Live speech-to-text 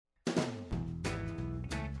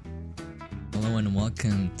Hello and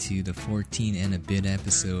welcome to the 14 and a bit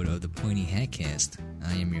episode of the Pointy Hatcast.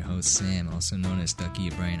 I am your host Sam, also known as Ducky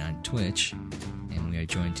O'Brien on Twitch, and we are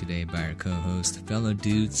joined today by our co-host, fellow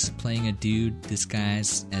dudes playing a dude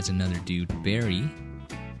disguised as another dude, Barry.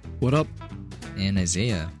 What up? And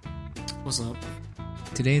Isaiah. What's up?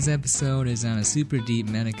 Today's episode is on a super deep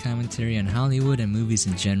meta-commentary on Hollywood and movies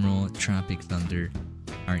in general, Tropic Thunder.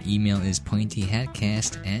 Our email is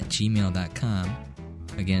pointyhatcast@gmail.com.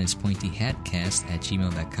 Again, it's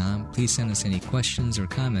pointyhatcast@gmail.com. Please send us any questions or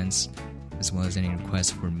comments, as well as any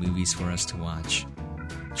requests for movies for us to watch.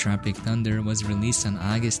 Tropic Thunder was released on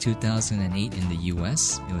August 2008 in the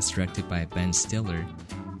US. It was directed by Ben Stiller.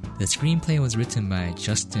 The screenplay was written by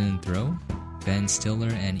Justin Theroux, Ben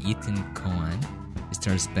Stiller, and Ethan Coen. It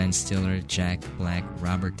stars Ben Stiller, Jack Black,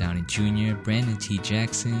 Robert Downey Jr., Brandon T.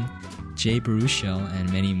 Jackson, Jay Baruchel,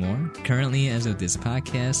 and many more. Currently, as of this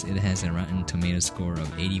podcast, it has a Rotten Tomatoes score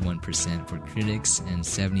of 81% for critics and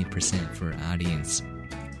 70% for audience.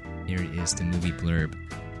 Here is the movie blurb.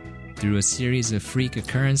 Through a series of freak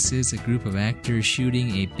occurrences, a group of actors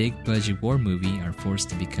shooting a big-budget war movie are forced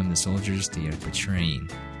to become the soldiers they are portraying.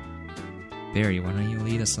 Barry, why don't you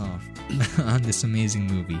lead us off on this amazing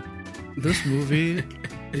movie? This movie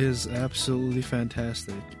is absolutely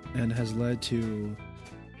fantastic and has led to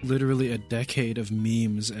literally a decade of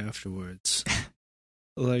memes afterwards.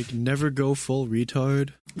 Like, never go full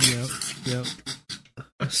retard. Yep.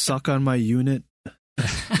 Suck on my unit.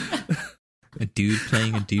 A dude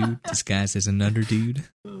playing a dude disguised as another dude.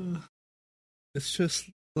 It's just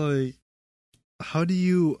like, how do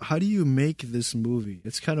you make this movie?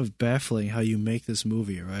 It's kind of baffling how you make this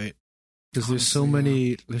movie, right? Because there's so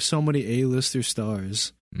many A-lister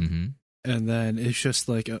stars. Mm-hmm. And then it's just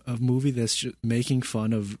like a movie that's just making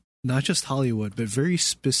fun of not just Hollywood, but very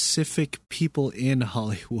specific people in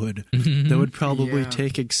Hollywood that would probably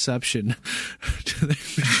take exception to the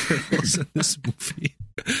portrayals in this movie.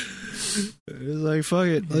 It's like, fuck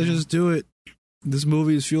it, let's just do it. This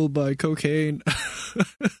movie is fueled by cocaine.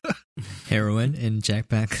 Heroin, in Jack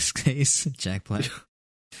Black's case. Jack Black.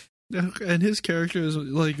 And his character is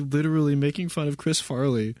like literally making fun of Chris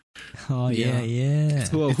Farley. Oh yeah.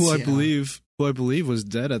 Who I believe was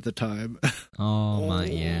dead at the time. Oh my,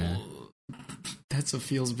 yeah. That's what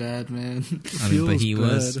feels bad, man. I mean, but he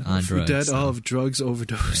was on drugs. Dead of drugs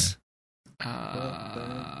overdose.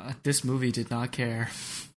 Yeah. This movie did not care.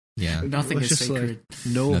 Yeah. Nothing is sacred. Like,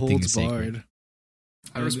 no holds barred.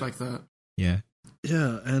 I respect that. Yeah.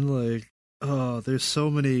 Yeah, and like, oh, there's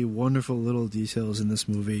so many wonderful little details in this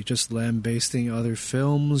movie. Just lambasting other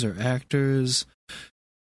films or actors.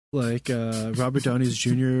 Like, Robert Downey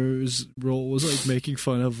Jr.'s role was like making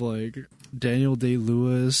fun of like Daniel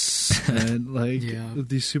Day-Lewis and like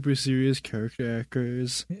these super serious character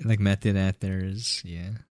actors. Like method actors,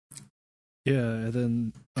 yeah. Yeah, and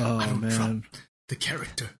then, oh man. The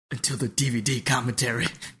character until the DVD commentary.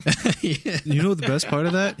 Yeah. You know the best part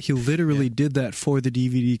of that? He literally did that for the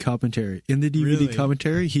DVD commentary. In the DVD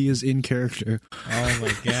commentary, he is in character. Oh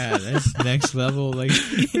my god, that's next level. Like,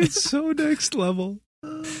 it's so next level.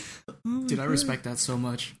 Dude, I respect that so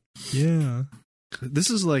much. Yeah. This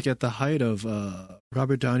is like at the height of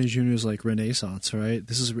Robert Downey Jr.'s like renaissance, right?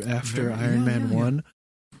 This is after Iron Man 1.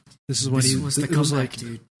 This is when this was the comeback,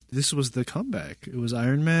 dude. This was the comeback. It was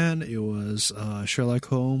Iron Man. It was Sherlock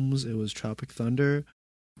Holmes. It was Tropic Thunder.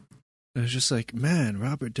 It was just like, man,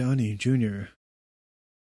 Robert Downey Jr.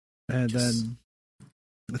 And then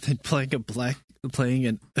playing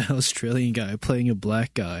an Australian guy, playing a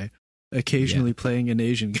black guy, occasionally playing an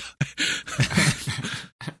Asian guy.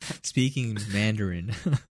 Speaking Mandarin.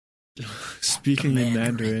 Speaking in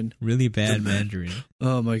Mandarin. Really bad Mandarin.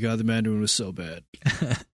 Oh my god, the Mandarin was so bad.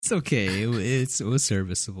 It's okay. It was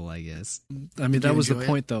serviceable, I guess. I mean, that was the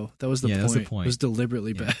point, though. That was the point. That was the point. It was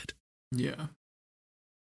deliberately bad. Yeah.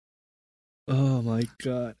 Oh my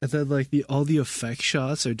god. And then, like, all the effect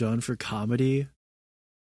shots are done for comedy.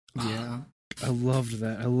 Yeah. I loved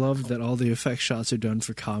that. I loved that all the effect shots are done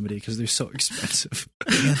for comedy because they're so expensive.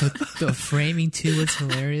 Yeah, the framing, too, was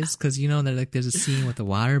hilarious because, you know, there's a scene with the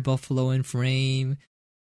water buffalo in frame.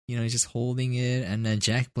 You know, he's just holding it, and then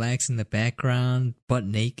Jack Black's in the background, butt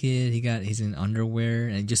naked. He's in underwear,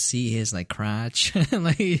 and you just see his like crotch.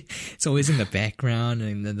 Like, it's always in the background,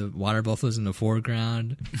 and then the water buffalo's in the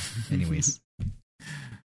foreground. Anyways,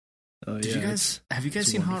 have you guys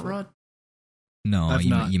seen Hot Rod? No,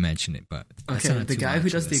 you mentioned it, but okay, the guy who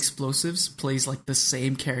does the explosives plays like the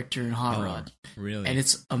same character in Hot Rod. Really? And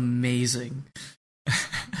it's amazing.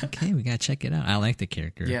 Okay, we gotta check it out. I like the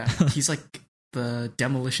character. Yeah, he's like the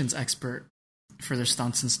demolitions expert for their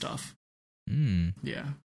stunts and stuff. Yeah,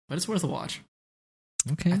 but it's worth a watch.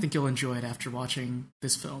 Okay. I think you'll enjoy it after watching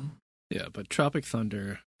this film. Yeah, but Tropic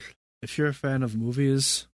Thunder, if you're a fan of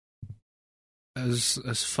movies, as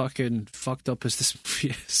fucking fucked up as this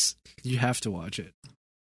movie is, you have to watch it.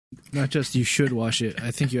 Not just you should watch it,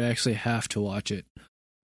 I think you actually have to watch it.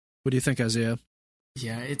 What do you think, Isaiah?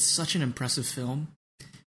 Yeah, it's such an impressive film.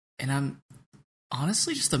 And I'm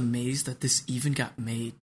honestly just amazed that this even got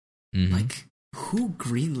made. Mhm. Like, who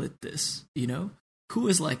greenlit this, you know? Who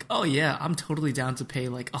is like, oh yeah, I'm totally down to pay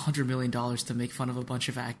like $100 million to make fun of a bunch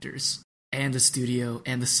of actors and the studio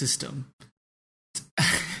and the system.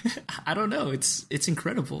 I don't know. It's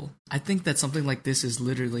incredible. I think that something like this is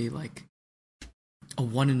literally like a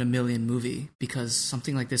 1 in a million movie, because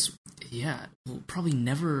something like this, yeah, will probably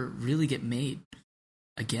never really get made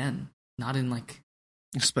again. Not in like,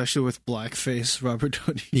 Especially with blackface Robert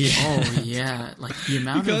Downey. Yeah. oh yeah, like the He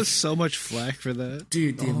amount got of so much flack for that.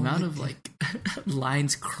 dude, the Oh amount my of like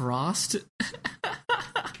lines crossed.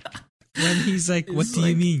 When he's like, what It's do you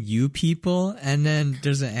like- mean, you people? And then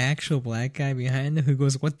there's an actual black guy behind him who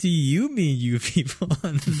goes, what do you mean, you people?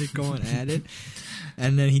 And then they're going at it.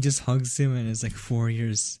 And then he just hugs him and it's like 4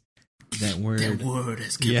 years. That word. That word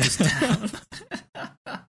has kept Yeah. us down.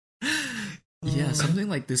 Yeah, something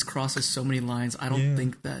like this crosses so many lines. I don't Yeah.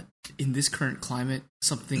 think that in this current climate,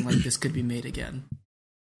 something like this could be made again.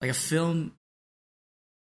 Like a film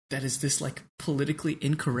that is this like politically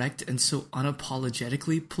incorrect and so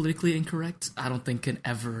unapologetically politically incorrect, I don't think can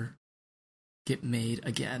ever get made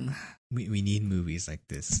again. We need movies like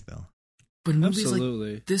this, though. But movies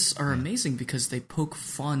Absolutely. like this are amazing because they poke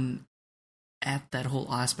fun at that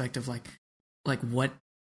whole aspect of like what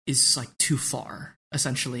is like too far,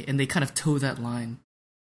 essentially, and they kind of toe that line.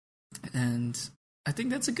 And I think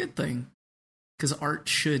that's a good thing, because art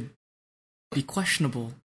should be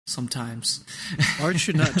questionable sometimes. Art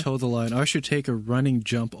should not toe the line. Art should take a running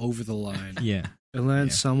jump over the line Yeah. and land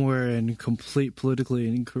Yeah. somewhere in complete politically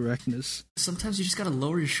incorrectness. Sometimes you just gotta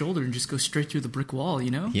lower your shoulder and just go straight through the brick wall,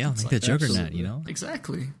 you know? Yeah, It's like the Juggernaut, absolutely. you know?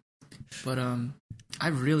 Exactly. But I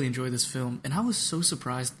really enjoyed this film, and I was so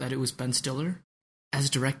surprised that it was Ben Stiller as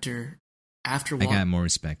director. After I got more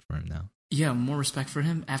respect for him now. yeah, more respect for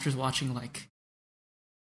him after watching like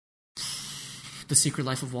The Secret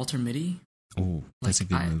Life of Walter Mitty. Oh, that's Like,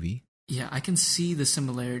 a good movie. Yeah, I can see the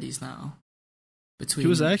similarities now between. He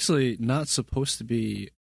was actually not supposed to be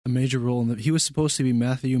a major role in the. He was supposed to be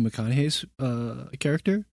Matthew McConaughey's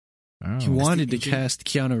character. Oh. He wanted to agent. cast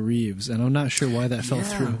Keanu Reeves, and I'm not sure why that fell Yeah.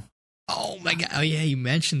 through. Oh my god! Oh yeah, you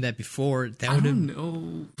mentioned that before. That I would don't have.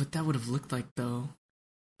 know what that would have looked like though.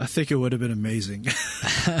 I think it would have been amazing.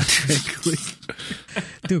 Frankly.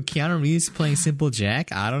 Dude, Keanu Reeves playing Simple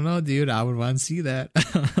Jack. I don't know, dude. I would want to see that.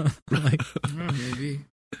 Like, Maybe.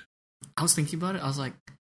 I was thinking about it. I was like,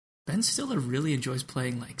 Ben Stiller really enjoys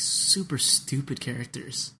playing like super stupid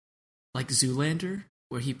characters, like Zoolander,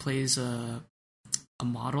 where he plays a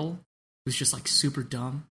model who's just like super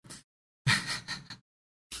dumb.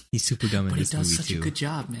 he's super dumb in But he this does movie such too. a good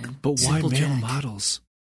job, man. But why Simple male Jack. models?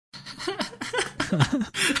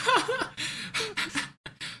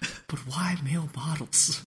 But why male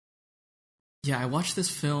models? Yeah, I watched this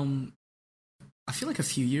film, I feel like a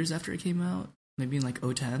few years after it came out, maybe in like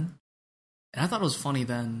 2010. And I thought it was funny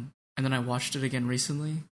then. And then I watched it again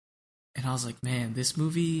recently. And I was like, man, this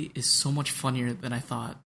movie is so much funnier than I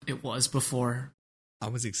thought it was before. I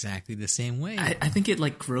was exactly the same way. I think it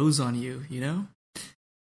like grows on you, you know?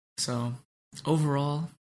 So overall,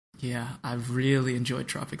 yeah, I really enjoyed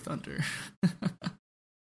Tropic Thunder.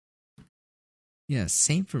 Yeah,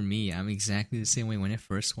 same for me. I'm exactly the same way. When I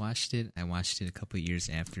first watched it, I watched it a couple of years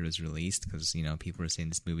after it was released because, you know, people were saying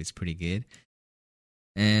this movie is pretty good.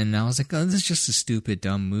 And I was like, oh, this is just a stupid,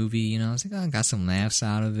 dumb movie. You know, I was like, oh, I got some laughs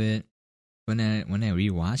out of it. When I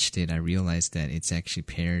rewatched it, I realized that it's actually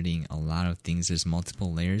parodying a lot of things. There's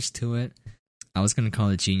multiple layers to it. I was going to call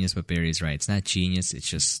it genius, but Barry's right. It's not genius. It's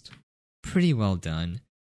just pretty well done.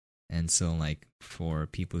 And so, like, for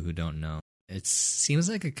people who don't know, it seems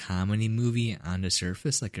like a comedy movie on the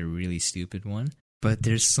surface, like a really stupid one. But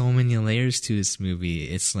there's so many layers to this movie.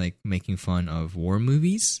 It's like making fun of war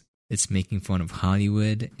movies. It's making fun of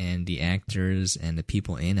Hollywood and the actors and the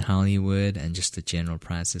people in Hollywood and just the general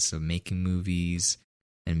process of making movies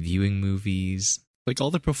and viewing movies. Like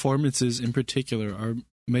all the performances in particular are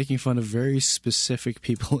making fun of very specific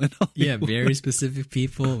people in Hollywood. Yeah, very specific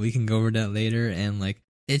people. We can go over that later. And like,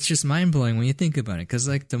 it's just mind blowing when you think about it. Because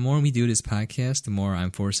like, the more we do this podcast, the more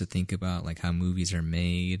I'm forced to think about like how movies are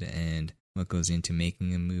made and what goes into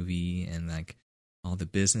making a movie and like all the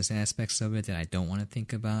business aspects of it that I don't want to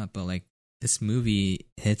think about. But like, this movie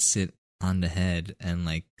hits it on the head and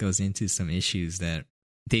like goes into some issues that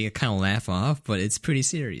they kind of laugh off, but it's pretty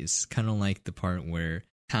serious. Kind of like the part where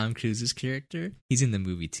Tom Cruise's character, he's in the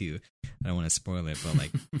movie too. I don't want to spoil it, but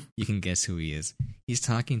like you can guess who he is. He's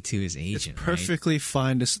talking to his agent. It's perfectly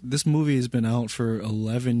fine. This movie has been out for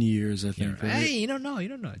 11 years, I think. Yeah, right? Hey, you don't know.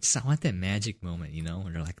 Just I want that magic moment,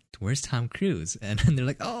 where they're like, "Where's Tom Cruise?" And then they're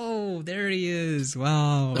like, "Oh, there he is!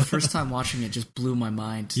 Wow!" The first time watching it just blew my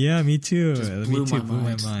mind. Yeah, me too. Blew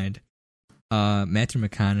my mind. Matthew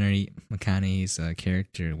McConaughey's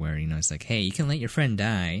character, where it's like, hey, you can let your friend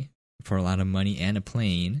die for a lot of money and a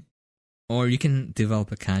plane, or you can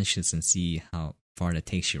develop a conscience and see how far that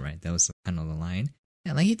takes you. Right? That was kind of the line.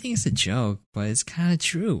 Yeah, like you think it's a joke, but it's kind of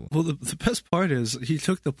true. Well, the best part is he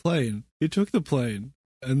took the plane,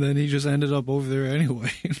 and then he just ended up over there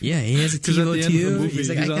anyway. Yeah, he has a TiVo too. He's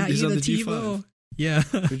like, I got you the TiVo. Yeah, or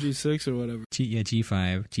G6 or whatever.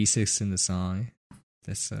 G5, G6 in the song.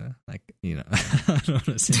 That's I don't want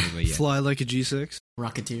to say it, but yeah. Fly like a G6.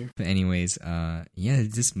 Rocketeer. But anyways,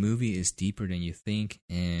 this movie is deeper than you think,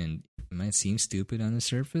 and it might seem stupid on the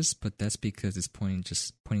surface, but that's because it's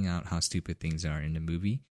pointing out how stupid things are in the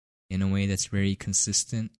movie in a way that's very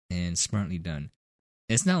consistent and smartly done.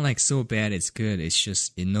 It's not like so bad it's good, it's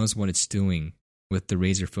just it knows what it's doing with the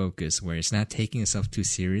razor focus, where it's not taking itself too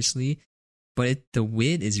seriously, but the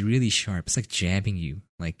wit is really sharp. It's like jabbing you,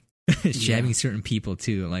 like jabbing certain people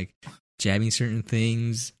too, like jabbing certain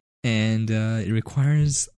things, and it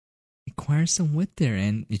requires some wit there,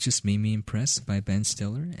 and it just made me impressed by Ben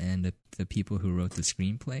Stiller and the people who wrote the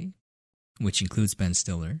screenplay, which includes Ben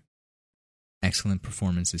Stiller. Excellent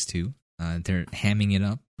performances too. They're hamming it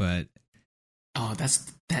up, but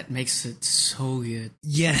that makes it so good.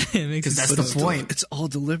 Yeah, it makes it. That's the point. It's all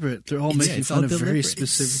deliberate. They're all making fun of very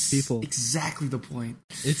specific people. Exactly the point.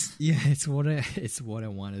 It's what I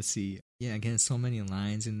want to see. Yeah, again, so many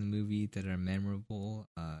lines in the movie that are memorable.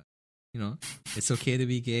 It's okay to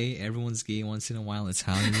be gay. Everyone's gay once in a while. It's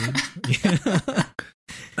Hollywood.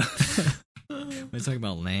 When talking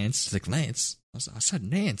about Lance, it's like Lance. I said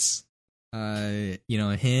Lance.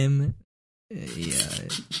 Him.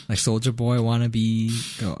 Like Soldier Boy wannabe,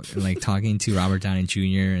 like talking to Robert Downey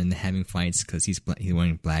Jr. and having fights because he's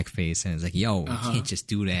wearing blackface, and it's like, yo, you can't just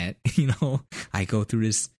do that. I go through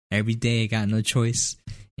this every day. I got no choice.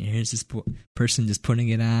 And here's this person just putting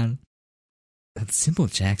it on. That's simple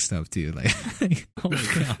Jack stuff too. Like oh my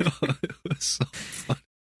god, it was so fun.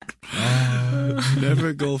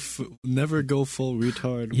 Never go full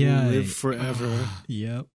retard. Yeah, we'll live forever.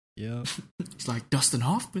 Yep. It's like Dustin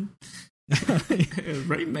Hoffman.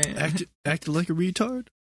 Right, man. Acted like a retard.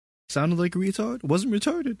 Sounded like a retard. Wasn't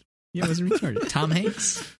retarded. Yeah, wasn't retarded. Tom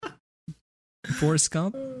Hanks. Forrest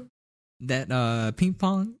Gump. That ping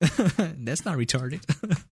pong. That's not retarded.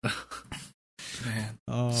 Man,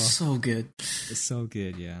 so good. It's so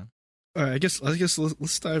good. Yeah. All right, I guess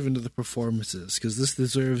let's dive into the performances, because this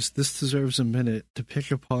deserves a minute to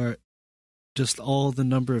pick apart just all the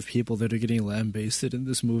number of people that are getting lambasted in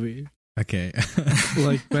this movie. Okay.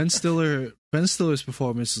 Like Ben Stiller's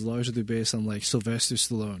performance is largely based on like Sylvester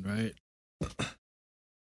Stallone, right?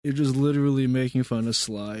 You're just literally making fun of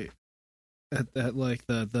Sly at like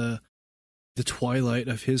the twilight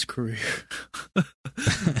of his career.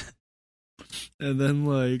 And then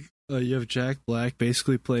like you have Jack Black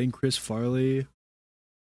basically playing Chris Farley,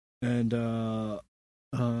 and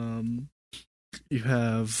you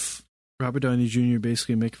have Robert Downey Jr.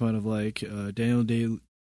 basically making fun of like Daniel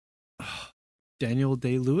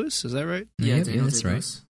Day-Lewis, is that right? Yeah, Daniel that's right.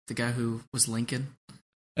 The guy who was Lincoln.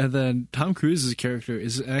 And then Tom Cruise's character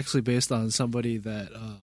is actually based on somebody that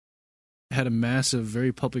had a massive,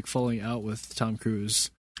 very public falling out with Tom Cruise,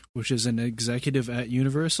 which is an executive at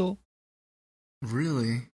Universal.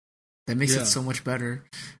 Really? That makes it so much better.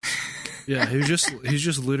 Yeah, he's just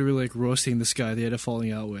literally like roasting this guy they had a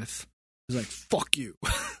falling out with. He's like, "Fuck you."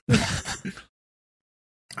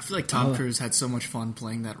 I feel like Tom Cruise had so much fun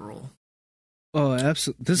playing that role. Oh,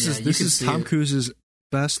 absolutely! This is Tom Cruise's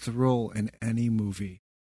best role in any movie.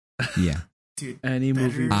 Yeah, dude, any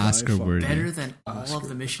movie Oscar worthy, better than all of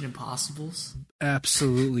the Mission Impossibles.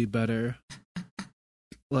 Absolutely better.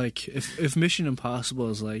 Like if Mission Impossible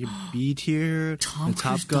is like B tier, Tom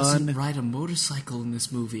Top Cruise Gun doesn't ride a motorcycle in this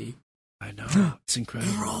movie. I know, it's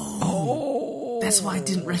incredible. Bro, that's why I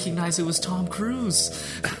didn't recognize it was Tom Cruise.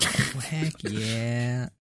 Heck yeah!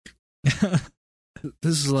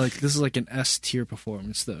 This is like an S tier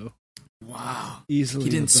performance, though. Wow, easily.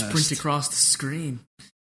 He didn't the best. sprint across the screen.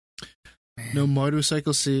 Man. No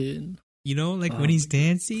motorcycle scene. When he's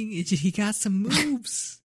dancing, he got some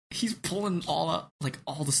moves. He's pulling all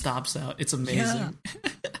the stops out. It's amazing.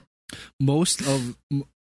 Yeah.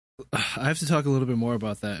 I have to talk a little bit more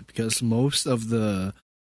about that, because most of the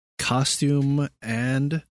costume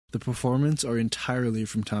and the performance are entirely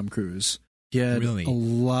from Tom Cruise. He had Really? a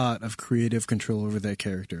lot of creative control over that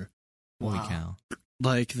character. Holy cow.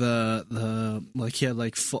 Like he had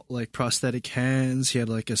like prosthetic hands. He had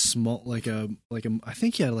like a small I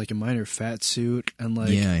think he had like a minor fat suit and like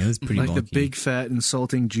Yeah, it was pretty like bulky. the big fat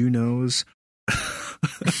insulting Jew nose.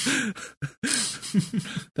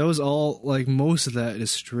 That was all like most of that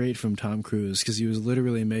is straight from Tom Cruise because he was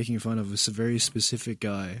literally making fun of a very specific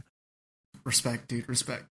guy. Respect, dude.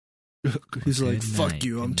 Respect. He's Good like, "Fuck night,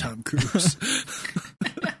 you, good I'm night." Tom Cruise."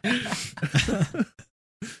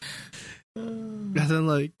 And then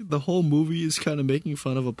like the whole movie is kind of making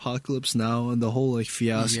fun of Apocalypse Now and the whole like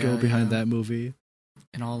fiasco behind that movie.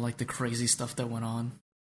 And all like the crazy stuff that went on.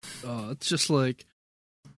 It's just like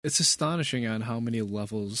it's astonishing on how many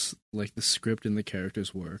levels like the script and the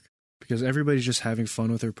characters work because everybody's just having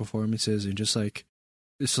fun with their performances and just like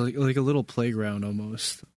it's like a little playground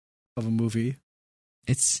almost of a movie.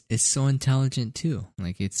 It's so intelligent too.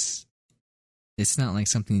 Like it's not like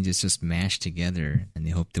something just mashed together and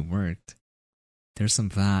they hoped it worked. There's some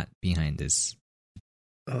thought behind this.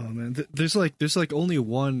 Oh man, there's like only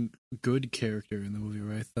one good character in the movie,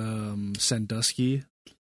 right? Sandusky.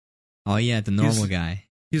 Oh yeah, the normal guy.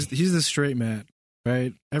 He's the straight man,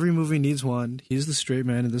 right? Every movie needs one. He's the straight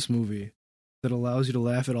man in this movie that allows you to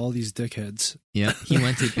laugh at all these dickheads. Yeah, he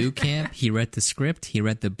went to boot camp. He read the script. He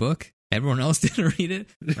read the book. Everyone else didn't read it.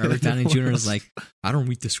 Robert Downey Jr. is like, I don't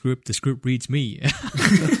read the script. The script reads me.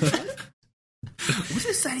 What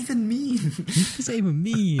does that even mean? What does that even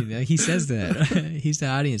mean? He says that. He's the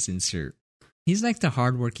audience insert. He's like the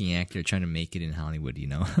hardworking actor trying to make it in Hollywood, you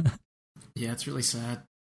know? Yeah, it's really sad.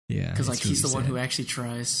 Yeah. Because like it's he's really the one sad. who actually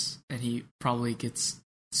tries, and he probably gets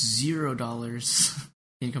 $0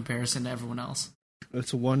 in comparison to everyone else.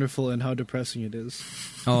 It's wonderful and how depressing it is.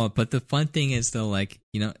 Oh, but the fun thing is though, like,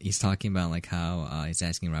 you know, he's talking about like how he's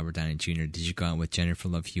asking Robert Downey Jr., did you go out with Jennifer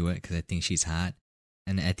Love Hewitt? Because I think she's hot.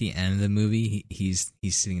 And at the end of the movie, he's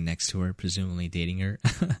sitting next to her, presumably dating her.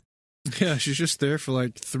 Yeah, she's just there for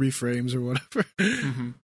like 3 frames or whatever. Mm-hmm.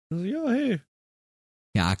 I was like, oh, hey.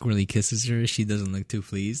 He awkwardly kisses her. She doesn't look too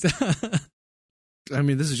pleased. I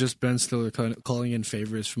mean, this is just Ben Stiller calling in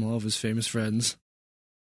favors from all of his famous friends.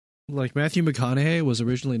 Like, Matthew McConaughey was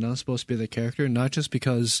originally not supposed to be the character, not just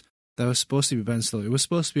because that was supposed to be Ben Stiller. It was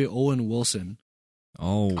supposed to be Owen Wilson.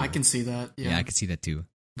 Oh. I can see that. Yeah, I can see that too.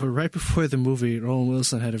 But right before the movie, Owen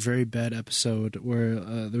Wilson had a very bad episode where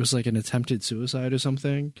there was like an attempted suicide or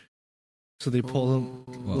something. So they pulled him,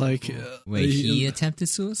 Whoa. like... Wait, he attempted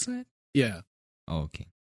suicide? Yeah. Oh, okay.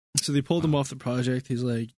 So they pulled him off the project. He's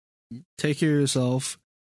like, take care of yourself.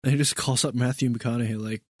 And he just calls up Matthew McConaughey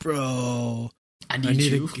like, bro, I need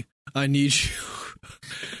you. I need you.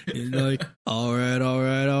 He's like, all right. Yeah, all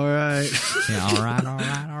right.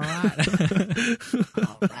 All right.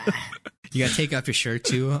 You gotta take off your shirt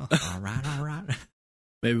too. All right.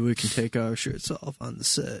 Maybe we can take our shirts off on the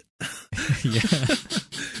set. Yeah.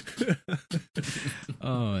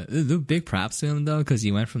 Oh, the big props to him though, because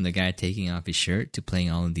he went from the guy taking off his shirt to playing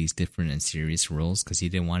all of these different and serious roles because he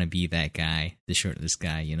didn't want to be that guy, the shirtless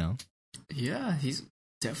guy, you know. Yeah, he's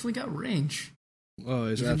definitely got range. Oh,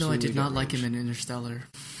 he's Even though I did absolutely not got like range. him in Interstellar.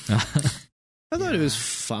 I thought it was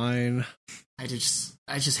fine. I just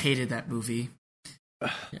hated that movie.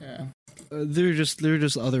 Yeah. There are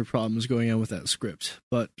just other problems going on with that script,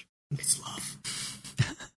 but It's love.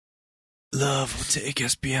 love will take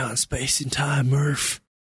us beyond space and time, Murph.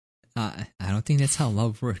 I don't think that's how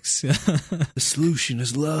love works. The solution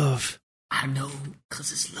is love. I know,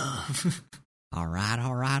 because it's love. All right.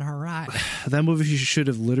 That movie should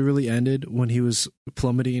have literally ended when he was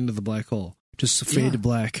plummeting into the black hole. Just fade to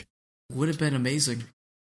black. Would have been amazing.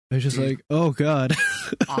 It's just Dude. like, oh god.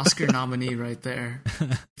 Oscar nominee right there.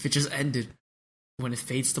 If it just ended when it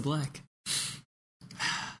fades to black.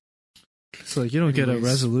 It's like you don't get a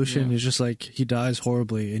Anyways, resolution. yeah. It's just like he dies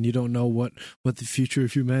horribly, and you don't know what the future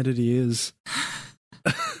of humanity is.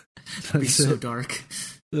 It'd be That's so it. dark.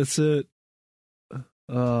 That's it.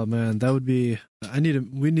 Oh man, that would be.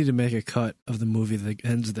 We need to make a cut of the movie that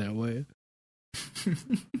ends that way.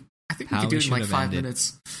 I think we How could do we it in like should have 5 ended.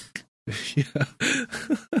 minutes. Yeah.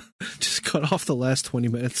 Just cut off the last 20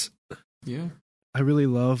 minutes. Yeah. I really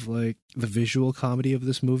love like the visual comedy of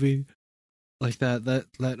this movie. Like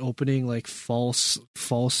that opening like false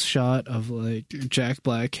shot of like Jack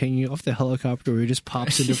Black hanging off the helicopter where he just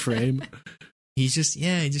pops into frame. He's just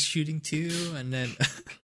shooting too, and then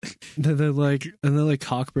And then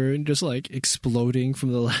Cockburn just like exploding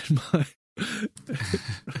from the landmine.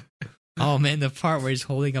 oh man, the part where he's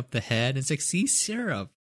holding up the head, it's like, see, syrup,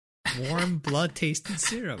 warm blood tasting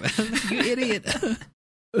syrup. I'm like, you idiot.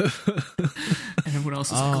 And everyone else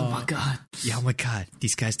is like, oh my god. Yeah, oh my god,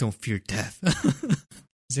 these guys don't fear death.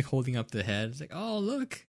 He's like holding up the head. It's like, oh,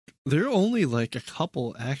 look. There are only like a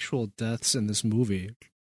couple actual deaths in this movie.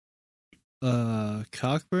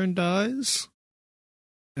 Cockburn dies.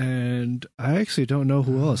 And I actually don't know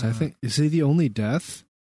who else. I think, is he the only death?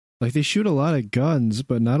 Like, they shoot a lot of guns,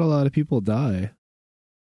 but not a lot of people die.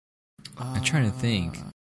 I'm trying to think.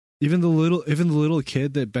 Even the little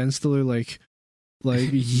kid that Ben Stiller like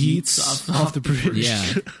yeets off the bridge. Yeah.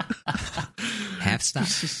 Half stop.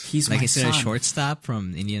 He's like my instead son. of short stop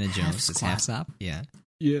from Indiana Jones, it's half stop. Yeah.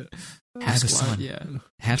 Yeah. Half a squat, son. yeah.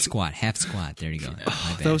 Half squat. There you go. My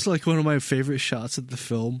bad. That was like one of my favorite shots of the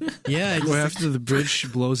film. Yeah. Where after the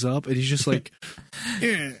bridge blows up and he's just like,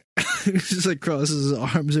 he just like crosses his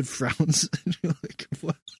arms and frowns. And you're like,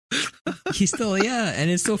 what? He's still, yeah.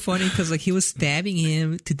 And it's so funny because like he was stabbing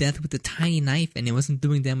him to death with a tiny knife and it wasn't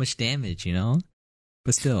doing that much damage, you know?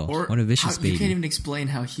 But still, what a vicious baby. You can't even explain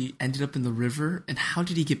how he ended up in the river and how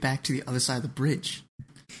did he get back to the other side of the bridge?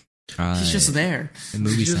 He's just there. The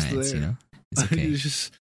movie science, you know? It's okay. He's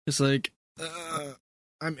just like,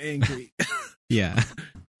 I'm angry. Yeah.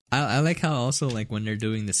 I like how also like when they're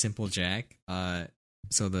doing the simple jack,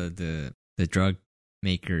 so the drug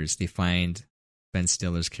makers, they find Ben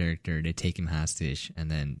Stiller's character, they take him hostage, and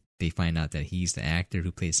then they find out that he's the actor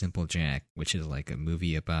who plays Simple Jack, which is like a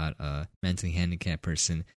movie about a mentally handicapped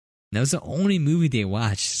person. And that was the only movie they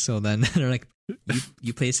watched. So then they're like,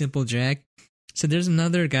 you play Simple Jack? So there's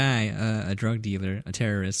another guy, a drug dealer, a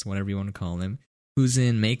terrorist, whatever you want to call him, who's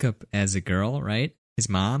in makeup as a girl, right? His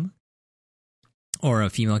mom, or a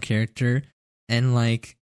female character, and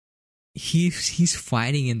like he's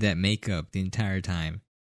fighting in that makeup the entire time.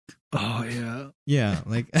 Oh yeah, yeah,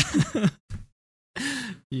 like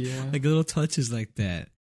yeah, like little touches like that,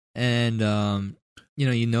 and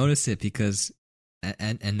you notice it because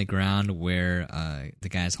and the ground where the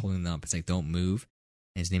guy's holding them up, it's like don't move.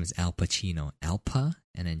 And his name is Al Pacino. Alpa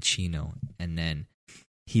and then Chino. And then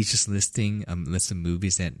he's just listing a list of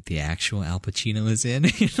movies that the actual Al Pacino is in,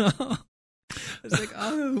 you know? It's like,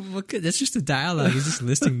 oh, that's just a dialogue. He's just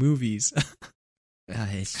listing movies.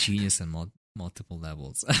 It's genius on multiple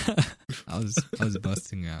levels. I was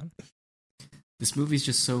busting out. This movie's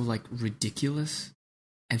just so, like, ridiculous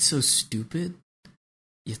and so stupid.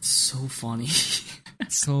 It's so funny.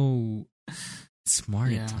 It's so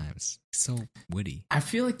smart at times. So witty. I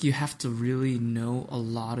feel like you have to really know a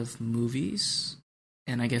lot of movies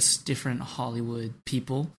and I guess different Hollywood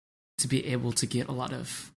people to be able to get a lot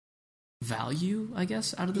of value, I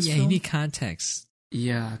guess, out of this film. Yeah, you need context.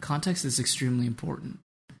 Yeah, context is extremely important.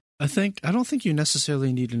 I don't think you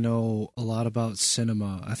necessarily need to know a lot about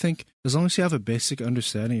cinema. I think as long as you have a basic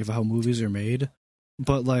understanding of how movies are made,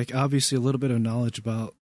 but like obviously a little bit of knowledge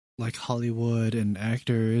about like Hollywood and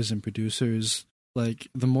actors and producers, like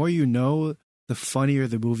the more you know, the funnier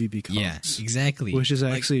the movie becomes. Yeah, exactly. Which is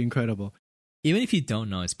actually incredible. Even if you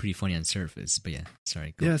don't know, it's pretty funny on surface. But yeah,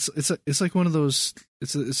 sorry. Yeah, it's like one of those.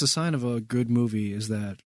 It's a sign of a good movie is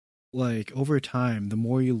that like over time, the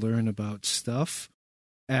more you learn about stuff,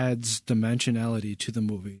 adds dimensionality to the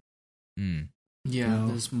movie. Mm. Yeah, you know?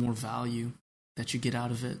 There's more value that you get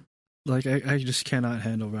out of it. Like I just cannot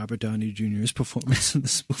handle Robert Downey Jr.'s performance in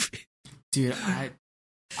this movie. Dude,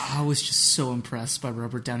 I was just so impressed by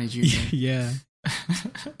Robert Downey Jr. Yeah.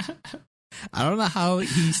 I don't know how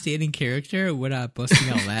he stayed in character without busting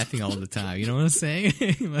out laughing all the time. You know what I'm saying?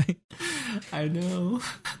 Like, I know.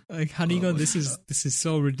 Like, how do you go? This is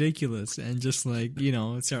so ridiculous, and just like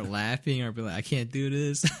start laughing or be like, I can't do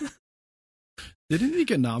this. Didn't he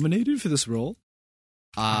get nominated for this role?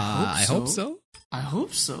 I hope so. I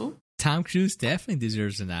hope so. Tom Cruise definitely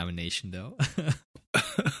deserves a nomination, though.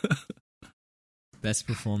 Best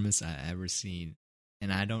performance I ever seen.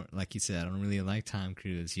 And I don't, like you said, I don't really like Tom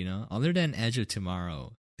Cruise, Other than Edge of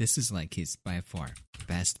Tomorrow, this is like his, by far,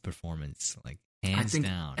 best performance, like, hands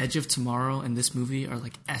down. Edge of Tomorrow and this movie are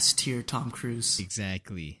like S-tier Tom Cruise.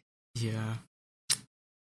 Exactly. Yeah.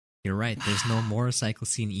 You're right, there's no motorcycle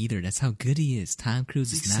scene either. That's how good he is. Tom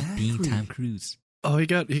Cruise is not being Tom Cruise. Oh, he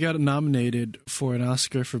got nominated for an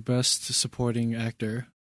Oscar for Best Supporting Actor.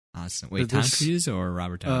 Awesome. Wait, Tom Cruise or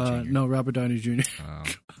Robert Downey Jr.? No, Robert Downey Jr.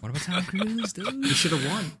 What about Tom Cruise, dude? He should have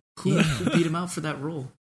won. Who beat him out for that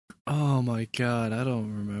role? Oh my god, I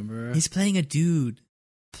don't remember. He's playing a dude,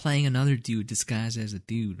 playing another dude disguised as a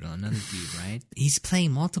dude or another dude, right? He's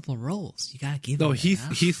playing multiple roles. You gotta give him that.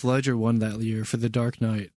 Heath Ledger won that year for The Dark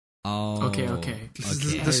Knight. Oh, okay.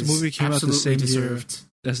 This movie came out the same year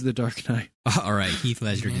as The Dark Knight. All right, Heath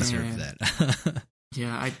Ledger deserves that.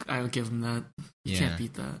 Yeah, I'll give him that. You can't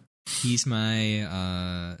beat that. He's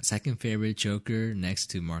my second favorite Joker next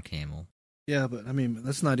to Mark Hamill. Yeah, but I mean,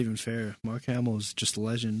 that's not even fair. Mark Hamill is just a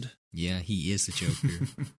legend. Yeah, he is the Joker.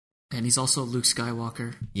 And he's also Luke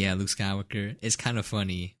Skywalker. Yeah, Luke Skywalker. It's kind of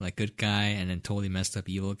funny. Like, good guy and then totally messed up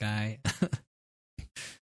evil guy.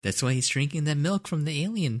 That's why he's drinking that milk from the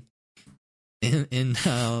alien. In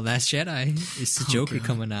Last Jedi, it's the Joker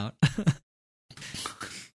coming out.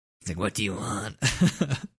 He's like, what do you want?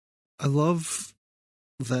 I love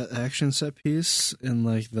that action set piece in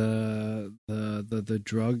like the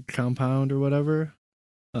drug compound or whatever,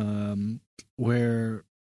 where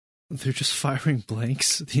they're just firing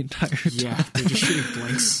blanks the entire time. Yeah, they're just shooting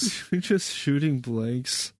blanks. They're just shooting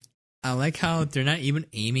blanks. I like how they're not even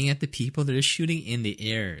aiming at the people; they're just shooting in the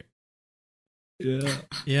air. Yeah,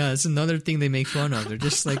 yeah, it's another thing they make fun of. They're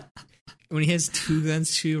just like, when he has two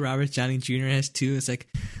guns too, Robert Downey Jr. has two. It's like,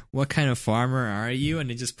 what kind of farmer are you? And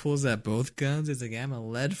he just pulls out both guns. It's like, I'm a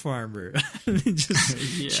lead farmer. Just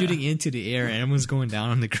shooting into the air, and everyone's going down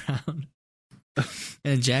on the ground.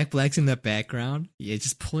 And Jack Black's in the background. Yeah,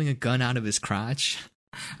 just pulling a gun out of his crotch.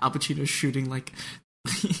 Al Pacino's shooting like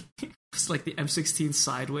it's like the M16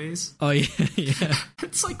 sideways. Oh yeah, yeah.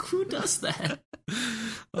 It's like, who does that?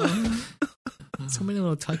 So many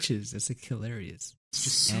little touches. It's like hilarious. It's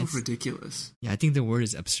just so ridiculous. Yeah, I think the word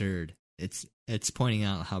is absurd. It's pointing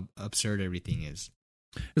out how absurd everything is.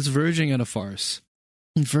 It's verging on a farce.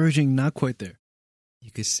 Verging, not quite there. You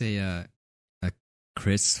could say a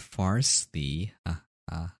Chris Farsley.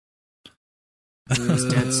 He's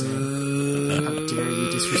dead, Sam. How dare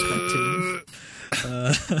you disrespect him?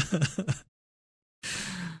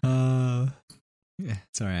 Yeah,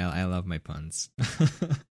 sorry, I love my puns.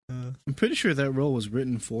 I'm pretty sure that role was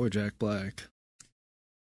written for Jack Black.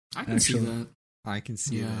 I can see that. I can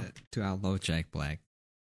see that. To outlaw Jack Black.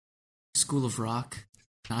 School of Rock.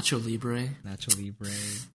 Nacho Libre.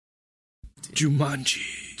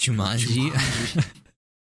 Jumanji.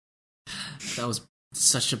 That was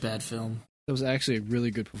such a bad film. That was actually a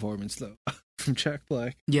really good performance, though, from Jack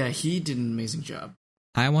Black. Yeah, he did an amazing job.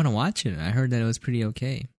 I want to watch it. I heard that it was pretty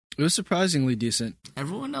okay. It was surprisingly decent.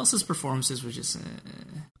 Everyone else's performances were just...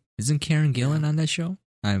 Isn't Karen Gillan on that show?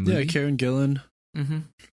 Yeah, Karen Gillan. Mm-hmm.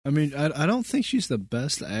 I mean, I don't think she's the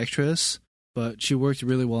best actress, but she worked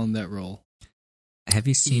really well in that role. Have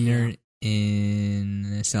you seen her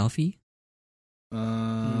in Selfie?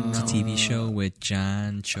 It's a TV show with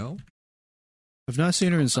John Cho. I've not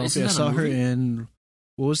seen her in Selfie. I saw her in...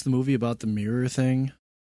 What was the movie about the mirror thing?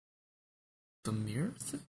 The mirror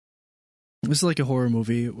thing? It was like a horror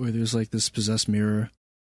movie where there's like this possessed mirror.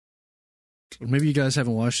 Or maybe you guys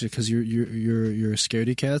haven't watched it because you're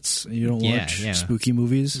scaredy cats and you don't watch spooky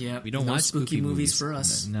movies. Yeah, we don't watch spooky movies for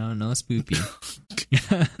us. No spooky.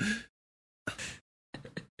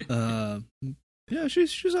 Yeah,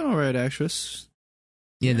 she's an alright actress.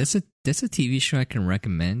 Yeah, that's a TV show I can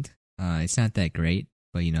recommend. It's not that great,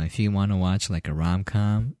 but if you want to watch like a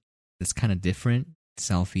rom-com that's kind of different,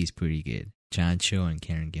 Selfie's pretty good. John Cho and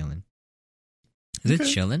Karen Gillan. Is it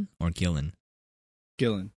Chillin' or Gillan?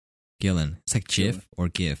 Gillan. It's like GIF or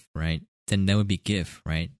GIF, right? Then that would be GIF,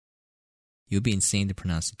 right? It would be insane to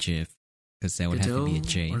pronounce it GIF because that would have to be a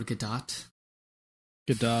J. Or Gadot.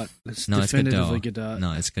 Gadot. It's no, definitively it's Godot. Gadot.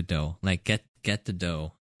 No, it's Godot. Like get the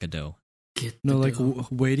dough. Godot.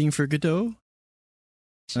 Waiting for Godot?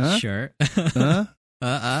 Huh? Sure. Huh?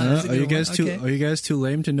 Are you guys okay. Are you guys too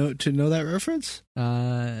lame to know that reference?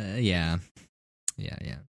 Yeah.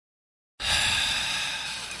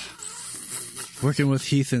 Working with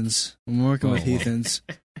heathens. I'm working with heathens.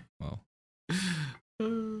 Whoa.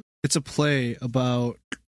 It's a play about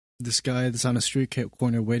this guy that's on a street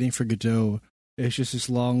corner waiting for Godot. It's just this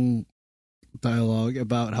long dialogue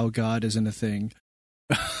about how God isn't a thing.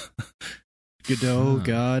 Godot,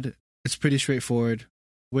 God. It's pretty straightforward.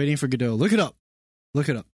 Waiting for Godot. Look it up.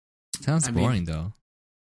 Sounds boring though.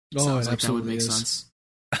 Oh, it absolutely like that would make is. sense.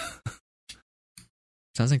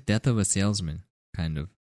 Sounds like Death of a Salesman, kind of.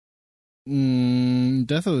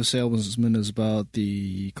 Death of a Salesman is about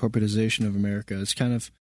the corporatization of America. It's kind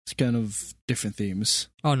of different themes.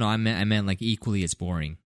 Oh no, I meant like equally as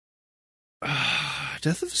boring.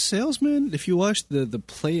 Death of a Salesman, if you watch the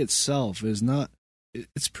play itself, is not.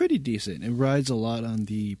 It's pretty decent. It rides a lot on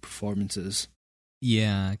the performances.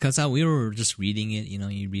 Yeah, because we were just reading it.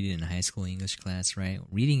 You read it in high school English class, right?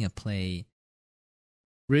 Reading a play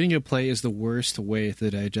is the worst way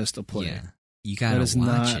to digest a play. Yeah, you gotta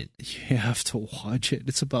watch it. You have to watch it.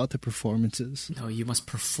 It's about the performances. No, you must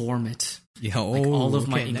perform it. Yeah, like all of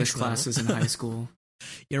my English classes in high school.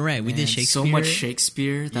 You're right. We did Shakespeare. So much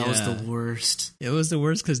Shakespeare. That was the worst. It was the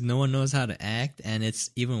worst because no one knows how to act, and it's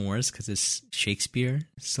even worse because it's Shakespeare.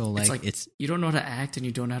 So like it's you don't know how to act and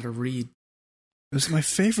you don't know how to read. It was my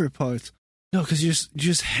favorite part. No, because you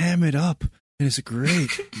just ham it up, and it's great.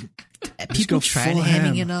 People tried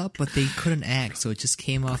hamming it up, but they couldn't act, so it just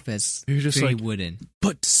came off as just very like, wooden.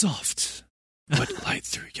 But soft, but light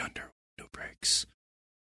through yonder window breaks.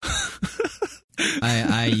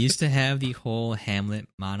 I used to have the whole Hamlet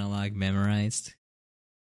monologue memorized.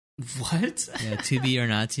 What? Yeah, to be or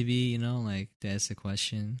not to be, like that's the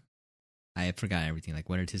question. I forgot everything, like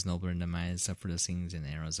whether 'tis nobler than mine, up for the things and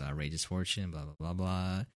arrows, outrageous fortune, blah blah blah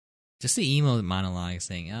blah. Just the emo monologue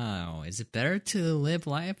saying, "Oh, is it better to live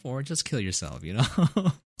life or just kill yourself?"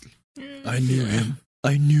 I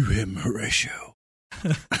knew him, Horatio.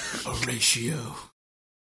 Horatio.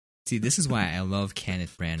 See, this is why I love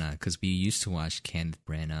Kenneth Branagh, because we used to watch Kenneth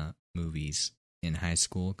Branagh movies in high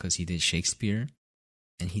school because he did Shakespeare,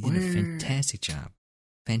 and he did a fantastic job.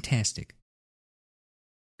 Fantastic.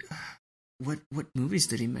 What movies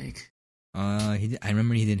did he make? I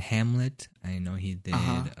remember he did Hamlet. I know he did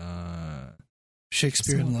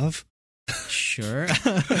Shakespeare in Love. Sure.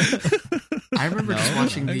 I remember just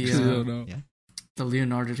watching the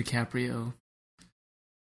Leonardo DiCaprio,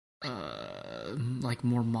 like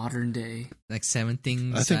more modern day, like Seven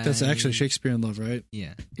Things. I think that's actually Shakespeare in Love, right?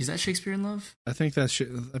 Yeah. Is that Shakespeare in Love? I think I'm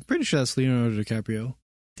pretty sure that's Leonardo DiCaprio.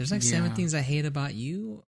 There's like 7 Things I Hate About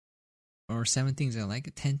You, or 7 Things I Like,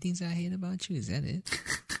 10 Things I Hate About You. Is that it?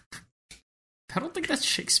 I don't think that's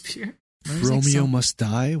Shakespeare. Romeo Must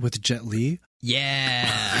Die with Jet Li.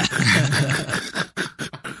 Yeah.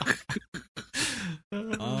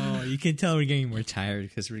 Oh, you can tell we're getting more tired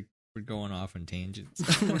because we're going off on tangents.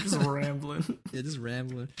 We're just rambling. Yeah, just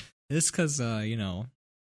rambling. It's because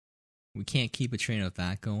we can't keep a train of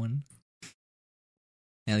thought going.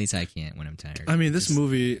 At least I can't when I'm tired. I mean, this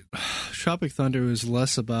movie, Tropic Thunder, is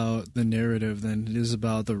less about the narrative than it is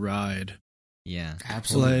about the ride. Yeah,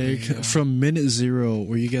 absolutely. Like from minute 0,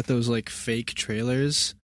 where you get those like fake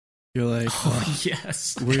trailers, you're like, "Oh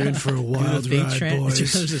yes, we're in for a wild ride, boys." The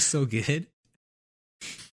trailers are so good.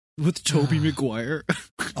 With Tobey Maguire.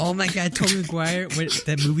 Oh my God, Tobey Maguire!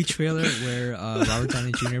 That movie trailer where Robert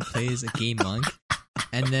Downey Jr. plays a gay monk,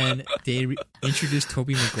 and then they introduced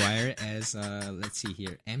Tobey Maguire as let's see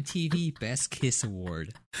here, MTV Best Kiss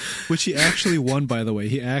Award, which he actually won. By the way,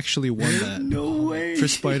 he actually won that. No way. For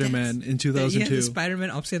Spider-Man in 2002. Yeah, the Spider-Man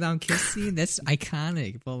upside down kiss scene. That's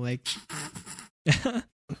iconic. But like,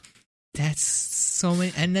 that's so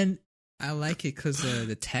many. And then I like it because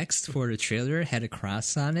the text for the trailer had a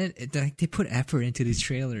cross on it. Like they put effort into these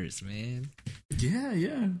trailers, man.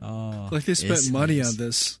 Yeah. Oh, like they spent money on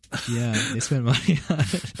this. Yeah, they spent money on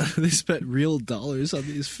it. They spent real dollars on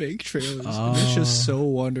these fake trailers. Oh. It's just so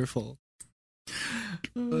wonderful.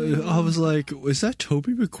 I was like, "Is that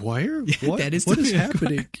Tobey Maguire? What? That is what is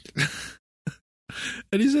happening?"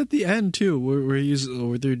 And he's at the end too,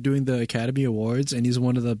 where they're doing the Academy Awards, and he's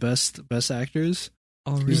one of the best actors.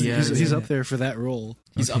 Oh, really? He's up there for that role.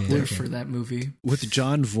 He's up there for that movie with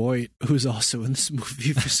John Voight, who's also in this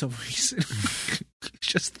movie for some reason. He's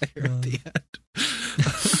just there at the end.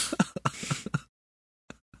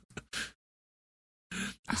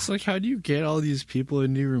 It's like, how do you get all these people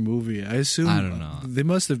into your movie? I assume I don't know. They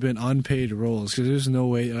must have been unpaid roles because there's no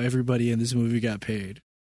way everybody in this movie got paid.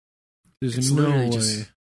 There's no way.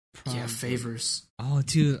 Yeah, favors. Oh,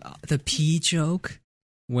 dude, the pee joke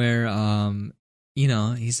where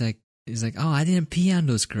he's like, "Oh, I didn't pee on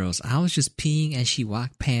those girls. I was just peeing and she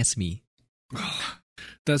walked past me."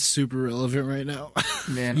 That's super relevant right now.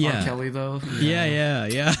 Man, yeah. R. Kelly though.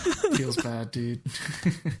 Yeah. Feels bad, dude.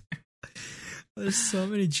 There's so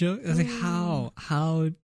many jokes. I was like, how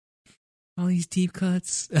all these deep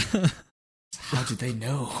cuts? How did they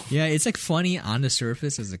know? Yeah, it's like funny on the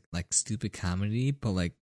surface as like stupid comedy, but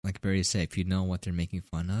like Barry said, if you know what they're making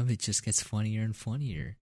fun of, it just gets funnier and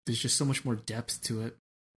funnier. There's just so much more depth to it.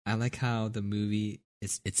 I like how the movie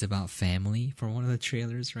it's about family for one of the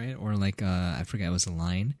trailers, right? Or like I forgot it was a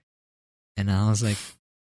line, and I was like,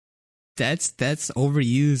 that's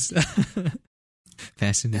overused.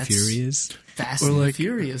 Fast and the Furious. Fast and the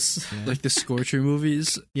Furious. Yeah. Like the Scorcher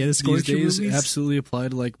movies. Yeah, the Scorcher movies absolutely apply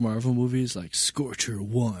to like Marvel movies like Scorcher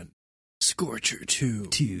 1, Scorcher 2.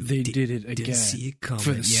 They did it again see it coming,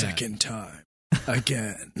 for the second time.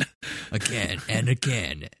 Again. Again and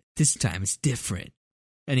again. This time it's different.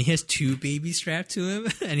 And he has 2 babies strapped to him,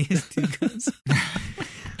 and he has 2 guns.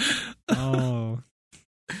 Oh.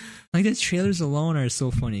 Like the trailers alone are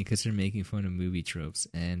so funny because they're making fun of movie tropes,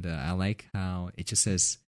 and I like how it just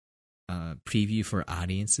says preview for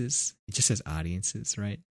audiences. It just says audiences,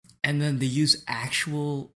 right? And then they use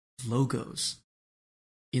actual logos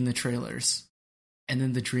in the trailers. And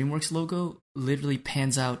then the DreamWorks logo literally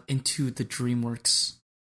pans out into the DreamWorks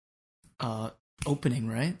opening,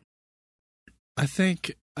 right? I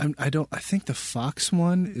think I think the Fox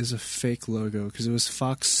one is a fake logo because it was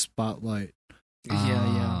Fox Spotlight.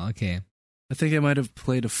 Yeah. Okay. I think they might have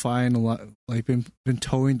played a fine line, like been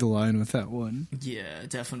towing the line with that one. Yeah,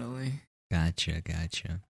 definitely. Gotcha.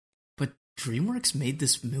 But DreamWorks made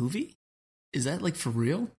this movie? Is that like for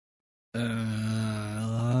real?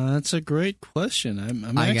 That's a great question.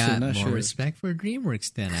 I'm I actually got not more sure. respect for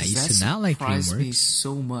DreamWorks then. I 'Cause used that to not like surprised me DreamWorks.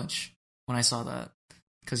 so much when I saw that.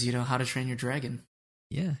 Because you know How to Train Your Dragon.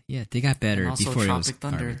 Yeah, they got better And also before it was Tropic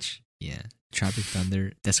Thunder. garbage. Yeah, Tropic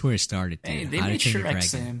Thunder. That's where it started. Dude. Hey, they How to made Train Your Shrek, Dragon.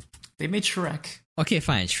 Sam. They made Shrek. Okay,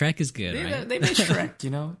 fine. Shrek is good, They, right? they made Shrek, you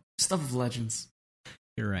know? Stuff of legends.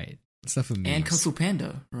 You're right. Stuff of memes. And Kung Fu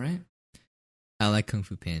Panda, right? I like Kung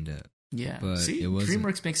Fu Panda. Yeah. But See, it wasn't-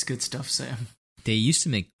 DreamWorks makes good stuff, Sam. They used to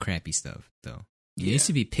make crappy stuff though. It Yeah. used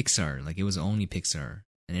to be Pixar. Like it was only Pixar,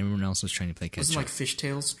 and everyone else was trying to play catch Wasn't up. like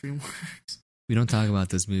Fishtails DreamWorks? We don't talk about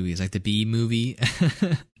those movies, like the Bee movie.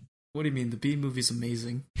 What do you mean? The Bee movie's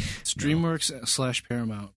amazing. It's DreamWorks /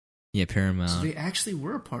 Paramount. Yeah, Paramount. So they actually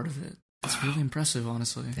were a part of it. It's really impressive,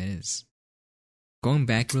 honestly. That is. Going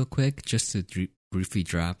back real quick, just to briefly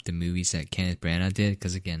drop the movies that Kenneth Branagh did,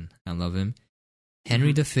 because again, I love him.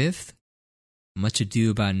 Henry V, Much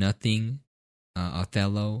Ado About Nothing,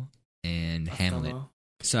 Othello, and Hamlet. Othello.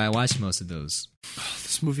 So I watched most of those.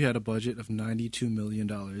 This movie had a budget of $92 million.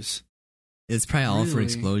 It's probably all for Really?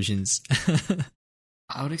 explosions.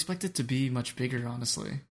 I would expect it to be much bigger,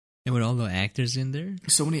 honestly. And with all the actors in there?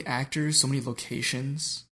 So many actors, so many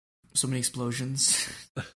locations, so many explosions.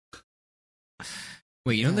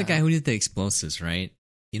 Wait, you know the Yeah. guy who did the explosives, right?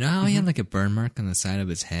 You know how he had like a burn mark on the side of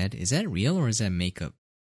his head? Is that real or is that makeup?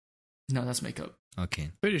 No, that's makeup.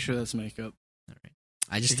 Okay. Pretty sure that's makeup. All right.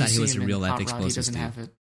 I just If thought you he see was a him in real life Hot Rod, explosives He doesn't dude. have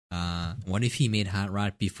it. What if he made Hot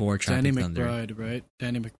Rod before Tropic Danny Thunder? McBride, right?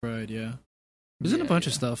 Danny McBride, yeah. He's in a bunch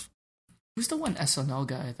of stuff. Who's the one SNL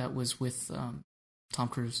guy that was with Tom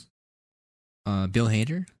Cruise? Bill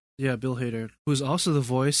Hader? Yeah, Bill Hader, who's also the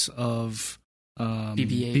voice of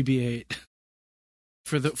BB-8. BB-8.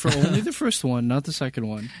 For only the first one, not the second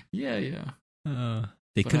one. Yeah.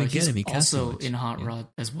 They But, couldn't he's get him. He cost so also much. in Hot Yeah. Rod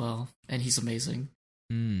as well, and he's amazing.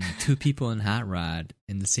 Two people in Hot Rod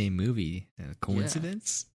in the same movie.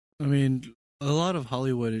 Coincidence? I mean, a lot of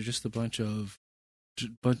Hollywood is just a bunch of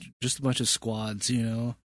squads, you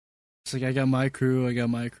know. It's like I got my crew.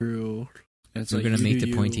 And it's We're like, gonna you make do the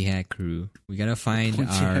you. Pointy Hat crew. We gotta find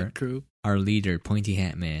Pointy our Hat crew. our leader, Pointy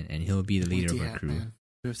Hat Man, and he'll be the leader Pointy of our Hat crew. Man.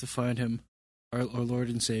 We have to find him, our Lord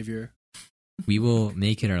and Savior. We will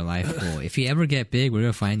make it our life goal. If we ever get big, we're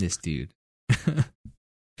gonna find this dude.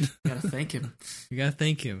 You gotta thank him. We gotta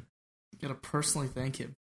thank him. You gotta personally thank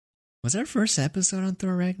him. Was our first episode on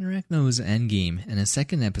Thor Ragnarok? No, it was Endgame, and the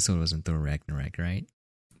second episode was on Thor Ragnarok, right?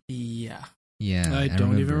 Yeah. Yeah, I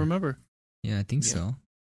don't even remember. Yeah, I think Yeah. so.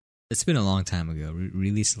 It's been a long time ago. We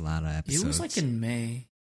released a lot of episodes. It was like in May.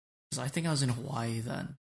 'Cause I think I was in Hawaii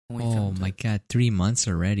then. When we oh filmed my it. god, 3 months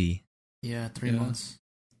already. Yeah, 3 Yeah. months.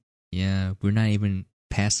 Yeah, we're not even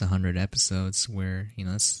past 100 episodes where,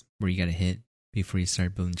 that's where you gotta hit before you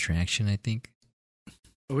start building traction, I think.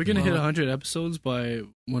 Are we gonna hit Well- 100 episodes by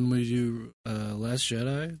when we do Last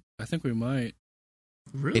Jedi? I think we might.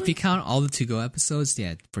 Really? If you count all the to-go episodes,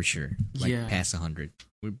 yeah, for sure. Like Yeah. past 100.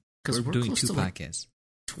 Because We're we're doing close 2 to like podcasts.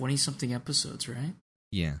 20-something episodes, right?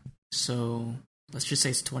 Yeah. So let's just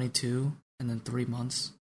say it's 22 and then 3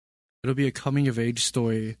 months. It'll be a coming of age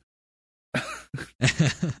story.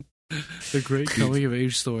 The great coming of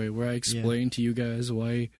age story where I explain to you guys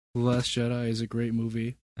why The Last Jedi is a great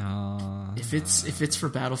movie. If it's for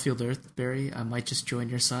Battlefield Earth, Barry, I might just join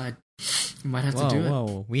your side. You might have to do it.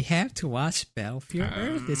 Whoa, we have to watch Battlefield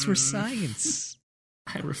Earth. It's for science.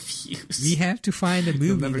 I refuse. We have to find a You'll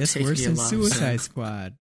movie never that's take worse me than alive, Suicide Sam.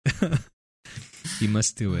 Squad. You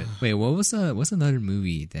must do it. Wait, what's another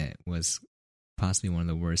movie that was possibly one of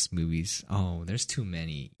the worst movies? Oh, there's too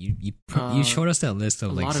many. You showed us that list a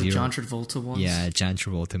of like lot 0. of John Travolta ones. Yeah, John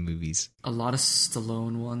Travolta movies. A lot of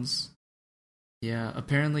Stallone ones. Yeah,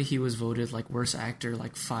 apparently he was voted like worst actor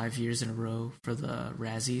like 5 years in a row for the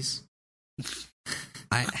Razzies.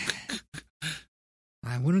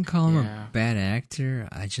 I wouldn't call him Yeah. a bad actor.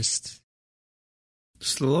 I just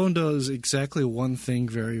Stallone does exactly one thing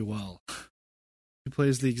very well. He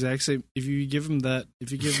plays the exact same. If you give him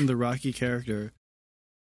the Rocky character,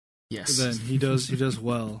 Yes. then he does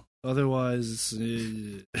well. Otherwise,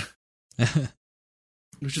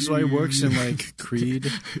 Which is why he works in like Creed.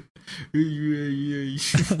 Hey,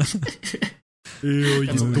 how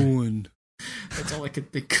you doing? That's all I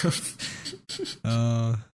could think of.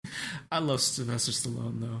 I love Sylvester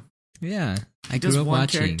Stallone though. Yeah, He does one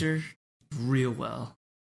character real well.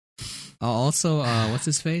 Also, what's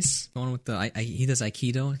his face? The one with the he does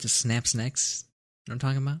Aikido, just snaps necks. You know what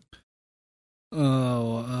I'm talking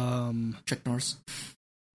about? Chuck Norris.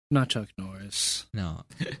 Not Chuck Norris. No.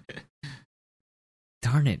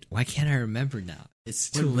 Darn it! Why can't I remember now? It's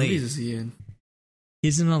too What late. movies is he in?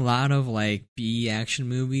 He's in a lot of like B action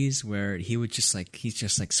movies where he would just like he's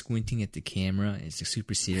just like squinting at the camera. It's just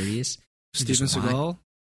super serious. Steven Seagal.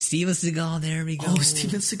 Steven Seagal. There we go. Oh,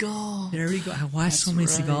 Steven Seagal. There we go. I watched so many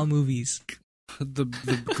Seagal movies. The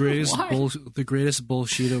greatest the greatest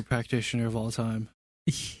bullshito practitioner of all time.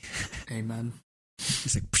 Amen.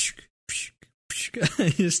 He's like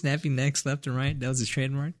he's just snapping necks left and right. That was his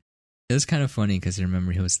trademark. It was kind of funny because I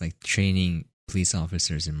remember he was like training police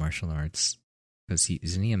officers in martial arts. Because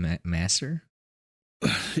isn't he a master?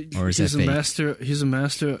 Or is he's that fake? master? He's a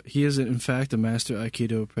master. He is in fact a master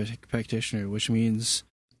Aikido practitioner, which means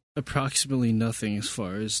approximately nothing as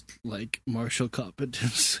far as like martial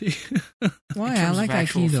competency. Why? I like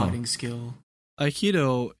Aikido. Fighting skill.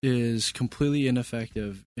 Aikido is completely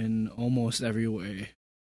ineffective in almost every way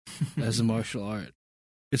as a martial art.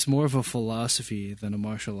 It's more of a philosophy than a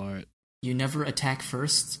martial art. You never attack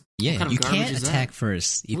first? Yeah, kind of you can't attack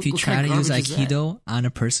first. If you try to use Aikido on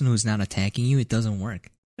a person who's not attacking you, it doesn't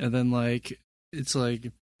work. And then like it's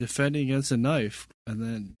like defending against a knife, and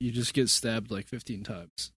then you just get stabbed like 15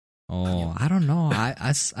 times. Oh, I don't know.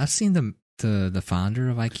 I've seen the founder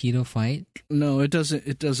of Aikido fight. No, it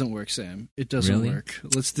doesn't work, Sam. It doesn't work.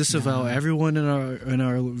 Let's disavow everyone in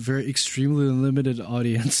our very extremely limited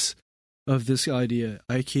audience of this idea.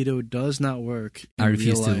 Aikido does not work in I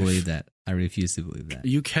refuse real to life. believe that. I refuse to believe that.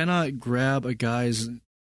 You cannot grab a guy's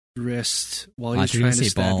wrist while he's trying to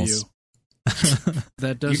stab balls. you.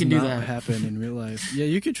 That does can do not that. happen in real life. Yeah,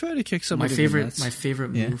 you could try to kick somebody. My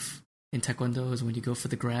favorite move in Taekwondo is when you go for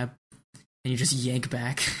the grab and you just yank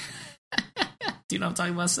back. Do you know what I'm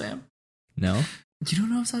talking about, Sam? No. You don't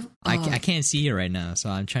know what I'm talking about? I can't see it right now,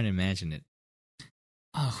 so I'm trying to imagine it.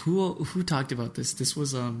 Who talked about this? This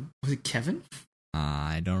was it Kevin?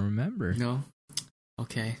 I don't remember. No.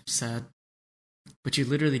 Okay, sad. But you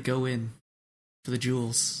literally go in for the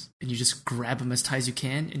jewels and you just grab them as tight as you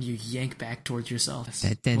can and you yank back towards yourself.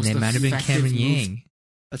 That might have been Kevin Yang.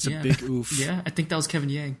 That's a big oof. Yeah, I think that was Kevin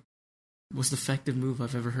Yang. Most effective move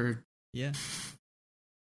I've ever heard. Yeah.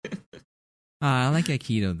 I like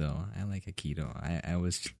Aikido though. I like Aikido.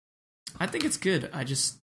 I think it's good. I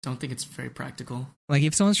just don't think it's very practical. Like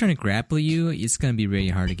if someone's trying to grapple you, it's gonna be really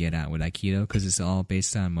hard to get out with Aikido because it's all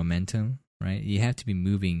based on momentum, right? You have to be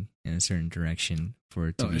moving in a certain direction for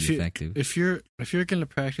it to be effective. If you're gonna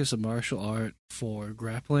practice a martial art for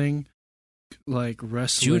grappling, like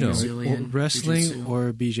wrestling,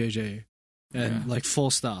 or BJJ, and like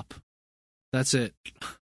full stop, that's it.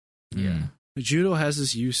 Yeah. Judo has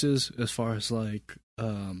its uses as far as like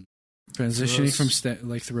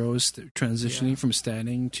transitioning throws. Transitioning from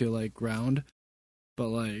standing to like ground, but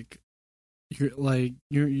like your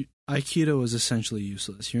Aikido is essentially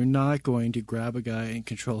useless. You're not going to grab a guy and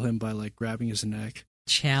control him by like grabbing his neck.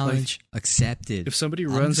 Challenge accepted. If somebody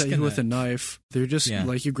runs at you with a knife, they're just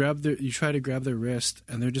like you try to grab their wrist,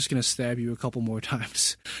 and they're just gonna stab you a couple more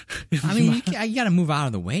times. I mean, you gotta move out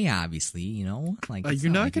of the way, obviously. You know, like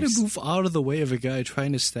you're not gonna move out of the way of a guy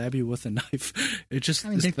trying to stab you with a knife. It just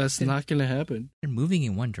that's not gonna happen. They're moving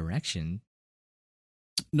in one direction.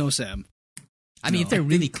 No, Sam. I mean, if they're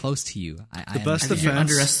really close to you, the best defense. You're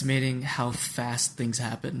underestimating how fast things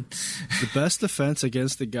happen. The best defense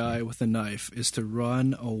against the guy with a knife is to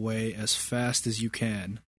run away as fast as you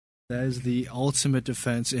can. That is the ultimate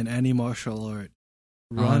defense in any martial art.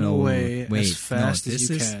 Run away as fast as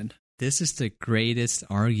you can. This is the greatest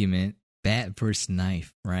argument: bat versus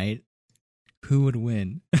knife, right? Who would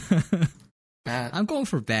win? Bat. I'm going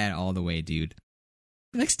for bat all the way, dude.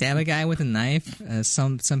 Like stab a guy with a knife.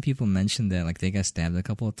 Some people mentioned that like they got stabbed a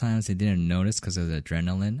couple of times. They didn't notice because of the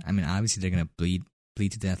adrenaline. I mean, obviously they're gonna bleed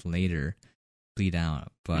to death later, bleed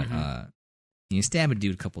out. But you stab a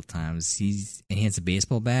dude a couple of times. He has a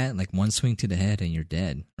baseball bat. Like one swing to the head and you're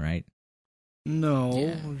dead, right?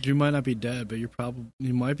 No, you might not be dead, but you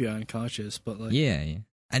might be unconscious. But like yeah.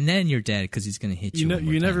 And then you're dead because he's gonna hit you.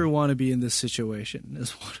 You never want to be in this situation.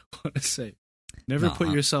 Is what I want to say. Never put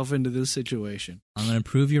yourself into this situation. I'm going to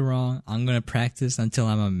prove you wrong. I'm going to practice until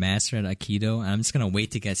I'm a master at Aikido, and I'm just going to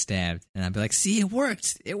wait to get stabbed. And I'll be like, see, it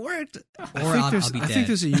worked. It worked. Or I'll be dead. I think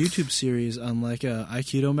there's a YouTube series on like a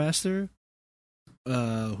Aikido master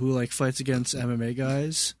who like fights against MMA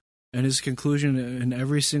guys, and his conclusion in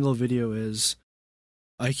every single video is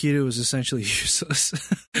Aikido is essentially useless.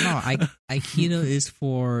 No, Aikido is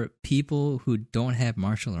for people who don't have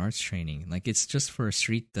martial arts training. Like, it's just for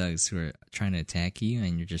street thugs who are trying to attack you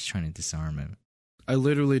and you're just trying to disarm them. I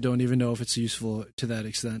literally don't even know if it's useful to that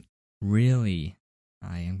extent. Really?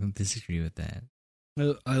 I am going to disagree with that.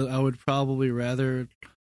 I would probably rather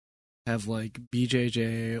have like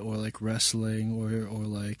BJJ or like wrestling or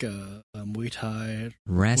like Muay Thai.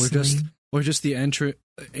 Wrestling? Or just the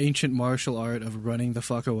ancient martial art of running the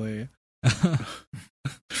fuck away.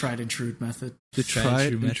 Tried and true method. The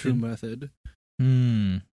tried and true method.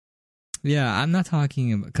 Yeah, I'm not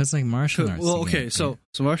talking about... Because like martial arts... Well, okay, so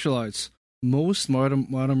martial arts. Most modern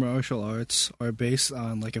martial arts are based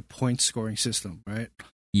on like a point scoring system, right?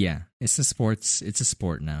 Yeah, it's a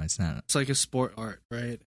sport now. It's not... It's like a sport art,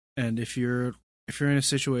 right? And if you're in a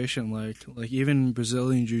situation like even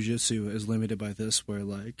Brazilian jiu-jitsu is limited by this, where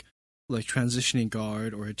like transitioning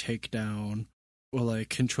guard or a takedown or like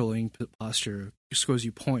controlling posture scores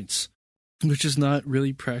you points, which is not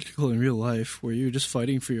really practical in real life, where you're just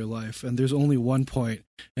fighting for your life and there's only one point,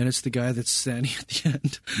 and it's the guy that's standing at the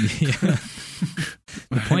end. Yeah.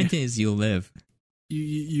 The point is you live.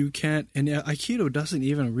 You can't, and Aikido doesn't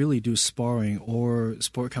even really do sparring or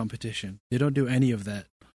sport competition. They don't do any of that.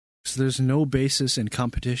 So there's no basis in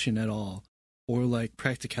competition at all, or like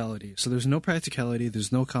practicality. So there's no practicality,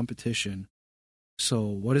 there's no competition. So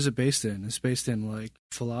what is it based in? It's based in like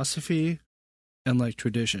philosophy and like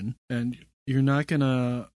tradition. And you're not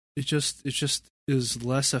gonna, it just is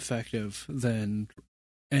less effective than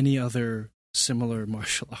any other similar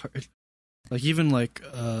martial art. Like even like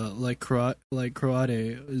karate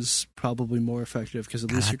is probably more effective because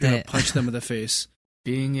at least you're gonna punch them in the face.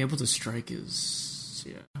 Being able to strike is,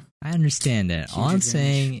 yeah. I understand that. Huge All I'm advantage.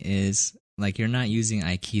 saying is, like, you're not using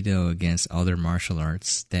Aikido against other martial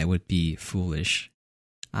arts. That would be foolish.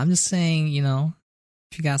 I'm just saying, you know,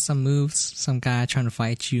 if you got some moves, some guy trying to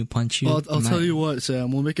fight you, punch you. Well, I'll tell you what,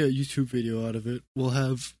 Sam. We'll make a YouTube video out of it. We'll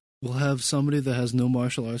have somebody that has no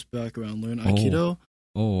martial arts background learn Aikido,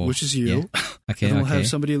 which is you. Yeah. Okay, and we'll have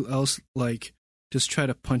somebody else like just try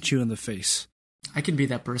to punch you in the face. I can be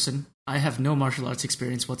that person. I have no martial arts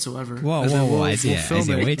experience whatsoever. Whoa, Isaiah, what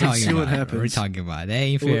are you talking see what about? happens. What are you talking about? That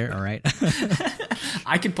ain't fair, all right?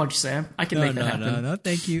 I can punch Sam. I can make that happen. No,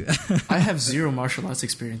 thank you. I have zero martial arts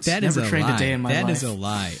experience. That Never is a trained lie. a day in my life. That is a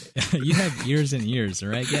lie. You have years and years, all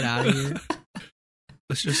right? Get out of here.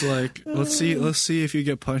 It's just like let's see if you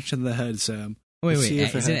get punched in the head, Sam. Wait, Let's see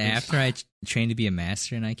if is it happens. after I train to be a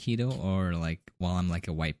master in Aikido, or like while I'm like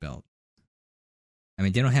a white belt? I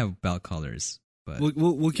mean, they don't have belt colors, but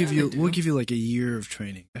We'll give Yeah, you they do. like a year of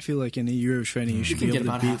training. I feel like in a year of training you should You can be get able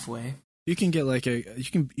about to beat. halfway. You can get like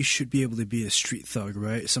you should be able to be a street thug,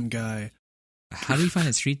 right? Some guy. how do you find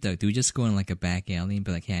a street thug? Do we just go in like a back alley and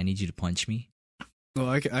be like, "Hey, I need you to punch me"? Well,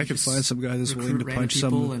 I could Just find some guy that's willing to recruit punch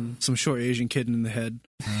random people and- some short Asian kid in the head.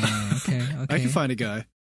 Okay. I can find a guy.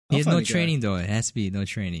 He I'll has find no a guy. training though. It has to be no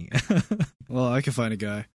training. Well, I can find a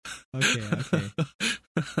guy. Okay.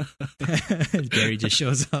 Barry just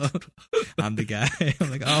shows up. I'm the guy.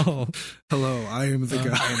 I'm like, oh, Hello, I am the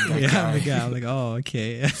guy. I'm the guy. I'm like, oh,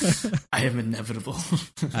 okay. I am inevitable.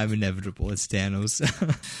 I'm inevitable. It's Thanos.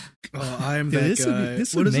 Oh, I am Dude, that this guy. would,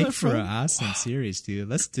 this What would is make that for from? an awesome series, dude.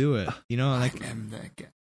 Let's do it. You know, like, I am that guy.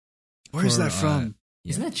 Where's for, that from? yeah.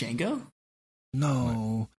 Isn't that Django?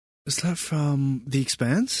 No, is that from The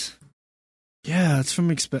Expanse? Yeah, it's from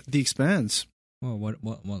The Expanse. Well,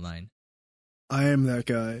 what line? I am that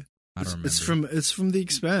guy. I don't remember. It's from The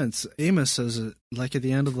Expanse. Amos says it like at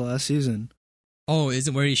the end of the last season. Oh, is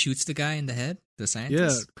it where he shoots the guy in the head? The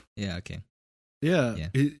scientist? Yeah. Okay. Yeah, Yeah.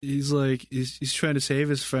 He's trying to save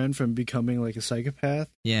his friend from becoming like a psychopath.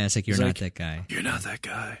 Yeah, it's like you're He's not like, that guy. You're not that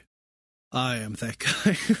guy. I am that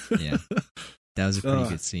guy. Yeah. That was a pretty Ugh.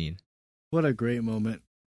 good scene. What a great moment.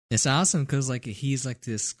 It's awesome because like he's like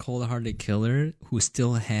this cold-hearted killer who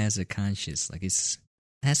still has a conscience. Like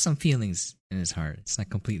has some feelings in his heart. It's not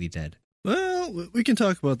completely dead. Well, we can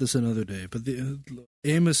talk about this another day, but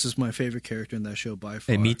Amos is my favorite character in that show by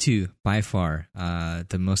far. Hey, me too, by far.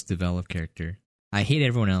 The most developed character. I hate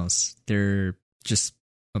everyone else. They're just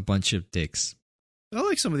a bunch of dicks. I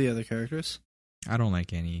like some of the other characters. I don't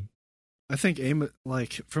like any. I think Amos,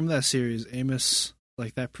 like from that series, Amos,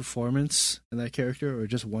 like that performance and that character are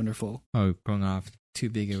just wonderful. Oh, going off too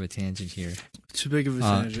big of a tangent here. Too big of a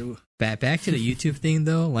tangent. Back to the YouTube thing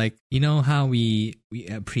though, like you know how we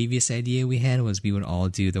a previous idea we had was we would all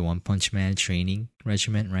do the One Punch Man training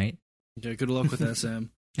regimen, right? Yeah, good luck with that, Sam.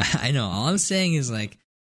 I know. All I'm saying is like,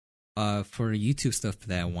 for YouTube stuff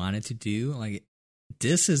that I wanted to do, like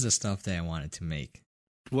This is the stuff that I wanted to make.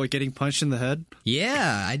 What, getting punched in the head?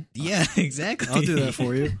 Yeah, exactly. I'll do that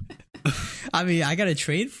for you. I mean, I gotta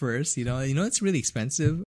train first. It's really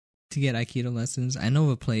expensive to get Aikido lessons. I know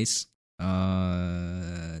of a place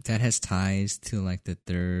that has ties to like the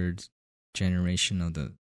third generation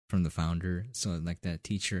from the founder. So like that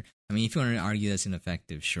teacher. I mean, if you want to argue that's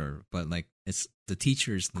ineffective, sure, but like the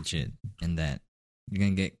teacher is legit, and that you're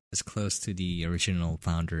gonna get as close to the original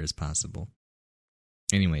founder as possible.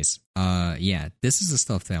 Anyways, this is the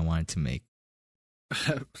stuff that I wanted to make.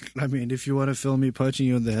 I mean, if you want to film me punching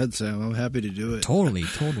you in the head, Sam, I'm happy to do it. Totally,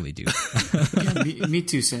 dude. Yeah, me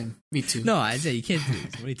too, Sam. Me too. No, I said you can't do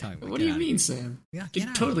this. What are you talking about? What do you mean, Sam? Yeah,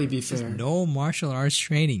 It'd totally be fair. There's no martial arts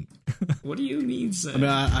training. What do you mean, Sam? I mean,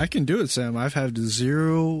 I can do it, Sam. I've had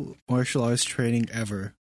 0 martial arts training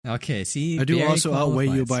ever. Okay, see, I do also outweigh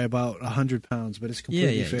you by about 100 pounds, but it's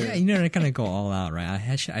completely fair. Yeah, you're not gonna go all out, right?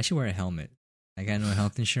 I should wear a helmet. I got no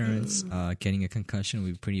health insurance. Getting a concussion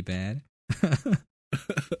would be pretty bad.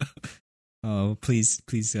 Oh, please,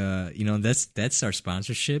 that's our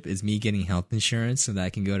sponsorship, is me getting health insurance so that I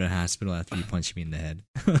can go to the hospital after you punch me in the head.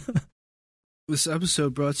 This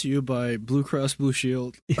episode brought to you by Blue Cross Blue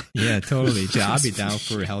Shield. Yeah, totally. I'll be down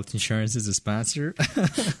for health insurance as a sponsor.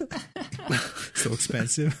 So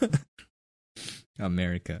expensive.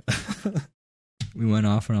 America. We went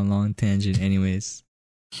off on a long tangent anyways.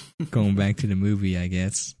 Going back to the movie, I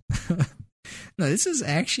guess. No, this is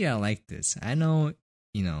actually, I like this. I know,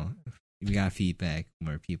 we got feedback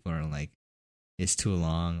where people are like, it's too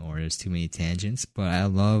long or there's too many tangents, but I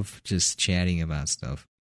love just chatting about stuff.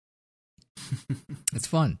 It's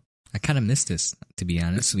fun. I kind of missed this, to be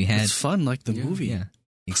honest. It's fun, like the movie. Yeah,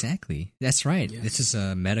 exactly. That's right. Yes. This is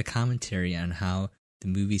a meta commentary on how the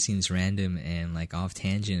movie seems random and like off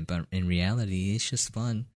tangent, but in reality, it's just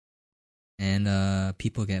fun. And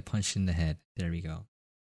people get punched in the head. There we go.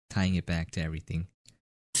 Tying it back to everything.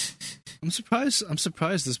 I'm surprised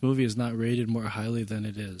this movie is not rated more highly than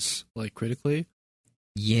it is, like critically.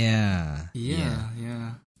 Yeah.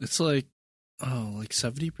 It's like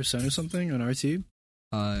 70% or something on RT.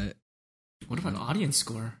 What about audience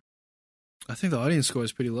score? I think the audience score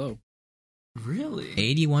is pretty low. Really?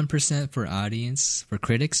 81% for audience, for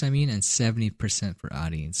critics, and 70% for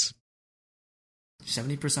audience.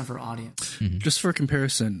 70% for audience. Mm-hmm. Just for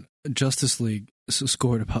comparison, Justice League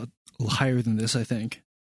scored about higher than this, I think.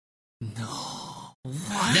 No.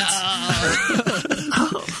 What? No.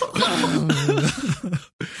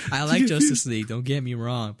 I like Justice League, don't get me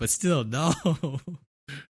wrong, but still, no.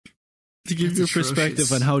 To give you a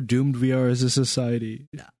perspective on how doomed we are as a society.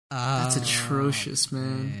 That's atrocious,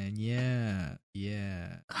 man. Yeah.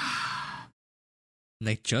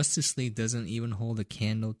 Like, Justice League doesn't even hold a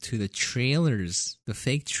candle to the trailers, the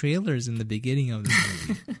fake trailers in the beginning of the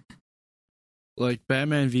movie. Like,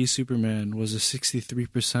 Batman v Superman was a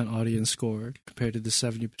 63% audience score compared to the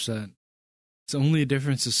 70%. It's only a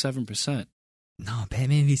difference of 7%. No,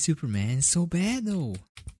 Batman v Superman is so bad, though.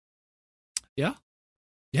 Yeah.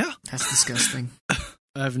 That's disgusting.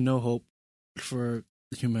 I have no hope for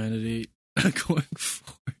humanity going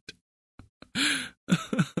forward.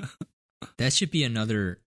 That should be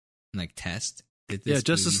another, test.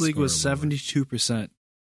 Justice League was 72%.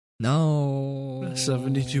 No.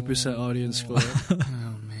 72% audience score.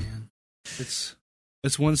 Oh, man. It's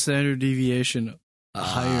one standard deviation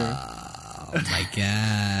higher. Oh, my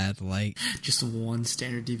God. Just one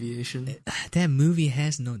standard deviation. That movie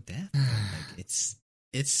has no depth.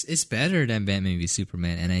 It's better than Batman v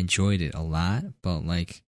Superman, and I enjoyed it a lot, but,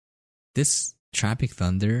 this Tropic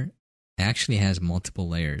Thunder actually has multiple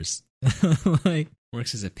layers.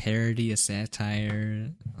 Works as a parody, a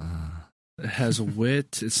satire. It has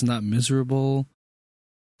wit. It's not miserable.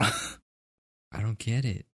 I don't get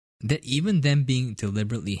it. That even them being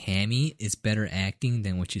deliberately hammy is better acting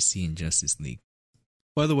than what you see in Justice League.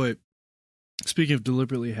 By the way, speaking of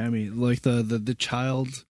deliberately hammy, the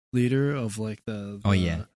child leader of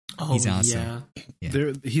he's awesome.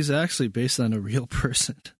 Yeah. He's actually based on a real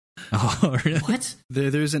person. Oh, really? What?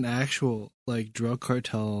 There's an actual drug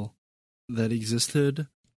cartel that existed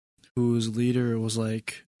whose leader was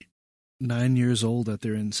 9 years old at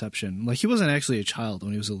their inception. He wasn't actually a child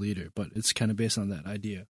when he was a leader, but it's kind of based on that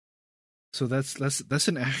idea. So that's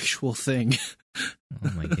an actual thing.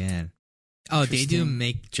 Oh my God. Oh, they do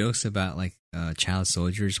make jokes about child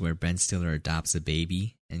soldiers where Ben Stiller adopts a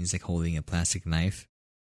baby and he's holding a plastic knife.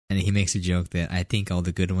 And he makes a joke that I think all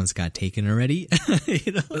the good ones got taken already. I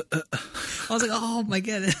was like, oh my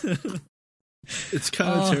God. It's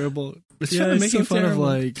kind of terrible. It's kind of making fun of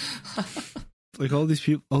all these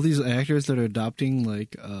people, all these actors that are adopting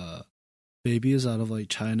babies out of like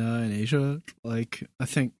China and Asia. Like, I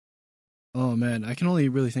think, oh man, I can only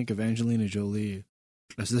really think of Angelina Jolie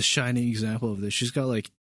as the shining example of this. She's got like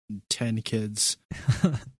 10 kids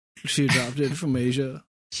she adopted from Asia.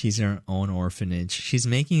 She's her own orphanage. She's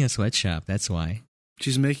making a sweatshop, that's why.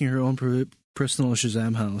 She's making her own personal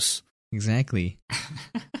Shazam house. Exactly.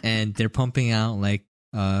 And they're pumping out like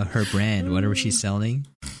her brand, whatever she's selling.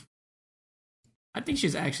 I think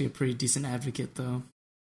she's actually a pretty decent advocate, though.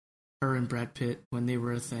 Her and Brad Pitt, when they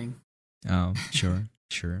were a thing. Oh, sure,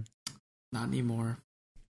 sure. Not anymore.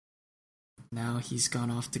 Now he's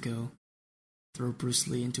gone off to go throw Bruce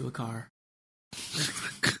Lee into a car.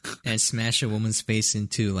 And smash a woman's face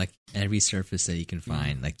into like every surface that you can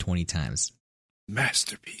find, like 20 times.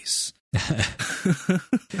 Masterpiece.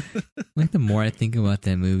 Like the more I think about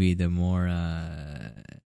that movie, the more I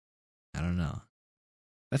don't know.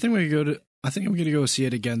 I think I'm gonna go see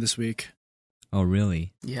it again this week. Oh,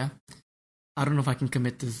 really? Yeah. I don't know if I can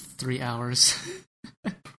commit to 3 hours.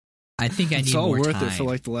 I think I need it's all more worth time. it for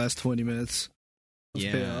like the last 20 minutes.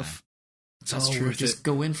 Yeah. Payoff. That's all true. worth Just it.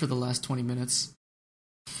 go in for the last 20 minutes.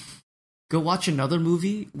 Go watch another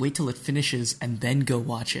movie, wait till it finishes, and then go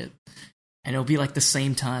watch it. And it'll be like the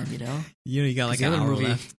same time, you know? You got like The an other hour movie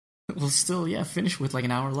left. will still, finish with like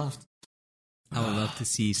an hour left. I would love to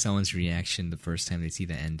see someone's reaction the first time they see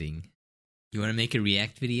the ending. You want to make a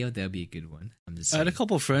react video? That would be a good one. I'm just I had a saying.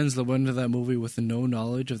 couple friends that went into that movie with no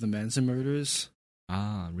knowledge of the Manson murders.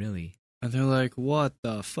 Ah, really? And they're like, what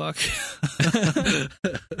the fuck?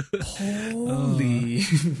 Holy.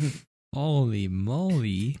 Holy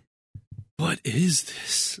moly. What is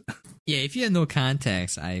this? Yeah, if you had no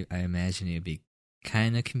context, I imagine it would be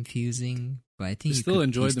kind of confusing, but I think I you still could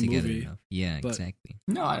enjoyed piece the together movie, enough. Yeah, but- exactly.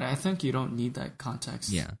 No, I think you don't need that context.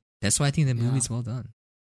 Yeah, that's why I think the movie's well done.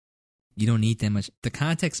 You don't need that much. The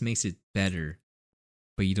context makes it better,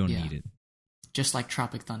 but you don't Yeah. need it. Just like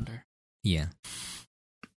Tropic Thunder. Yeah.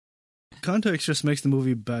 Context just makes the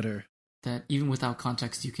movie better. That even without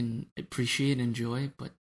context, you can appreciate and enjoy,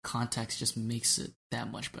 but context just makes it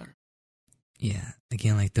that much better. Yeah.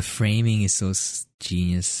 Again, like the framing is so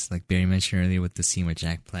genius. Like Barry mentioned earlier with the scene where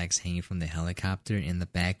Jack Black's hanging from the helicopter in the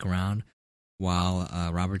background while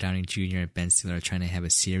Robert Downey Jr. and Ben Stiller are trying to have a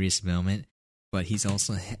serious moment. But he's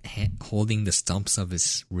also holding the stumps of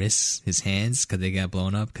his wrists, his hands, because they got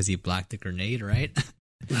blown up because he blocked the grenade, right?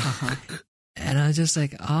 And I was just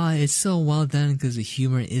like, it's so well done because the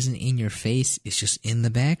humor isn't in your face. It's just in the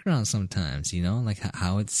background sometimes, you know, like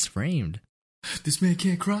how it's framed. This man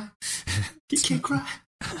can't cry. He can't cry.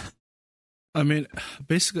 I mean,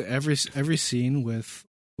 basically every scene with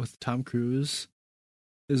Tom Cruise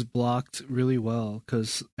is blocked really well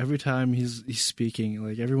because every time he's speaking,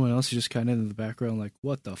 like everyone else is just kind of in the background, like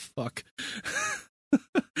what the fuck.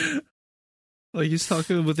 Like he's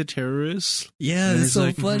talking with the terrorists. Yeah, and it's so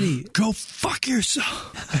like, funny. Go fuck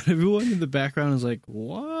yourself. And everyone in the background is like,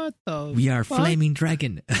 what the We are fuck? Flaming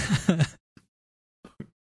Dragon.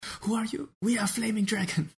 Who are you? We are Flaming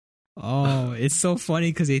Dragon. Oh, it's so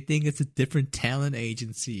funny because they think it's a different talent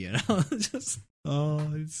agency, you know? It's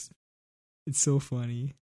so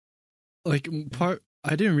funny. Like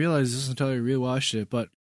I didn't realize this until I rewatched it, but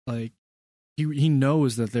like he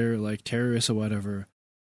knows that they're like terrorists or whatever.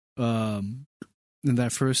 In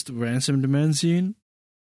that first ransom demand scene,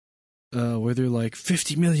 where they're like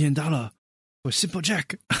 $50 million for Simple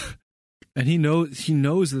Jack, and he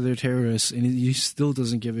knows that they're terrorists, and he still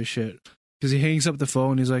doesn't give a shit because he hangs up the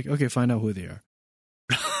phone. And he's like, okay, find out who they are.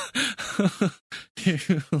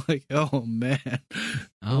 Like, oh man,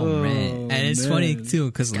 And it's funny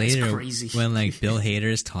too because This guy's later crazy. when like Bill Hader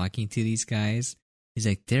is talking to these guys, he's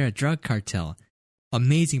like, they're a drug cartel.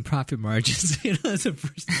 Amazing profit margins. You know, that's the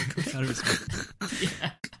first thing that comes out of his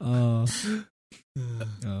mouth.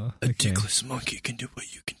 Yeah. A dickless monkey can do what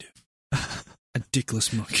you can do. A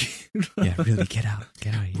dickless monkey. Yeah, really, get out of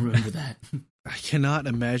here. Remember that. I cannot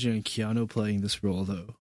imagine Keanu playing this role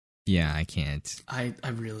though. Yeah, I can't. I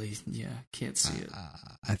really, can't see it.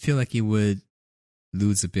 I feel like it would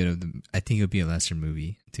lose a bit of the. I think it would be a lesser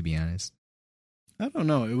movie, to be honest. I don't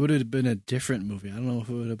know. It would have been a different movie. I don't know if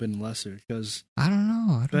it would have been lesser because I don't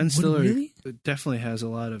know. Ben Stiller really? definitely has a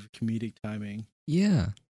lot of comedic timing. Yeah.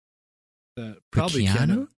 That But probably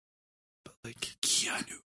Keanu? But like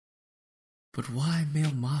Keanu. But why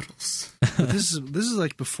male models? But this is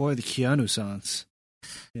like before the Keanu seance.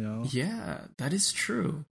 You know? Yeah, that is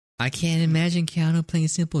true. I can't imagine Keanu playing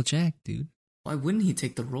Simple Jack, dude. Why wouldn't he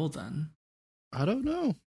take the role then? I don't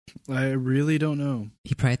know. I really don't know.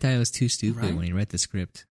 He probably thought it was too stupid Right? when he read the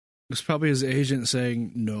script. It's probably his agent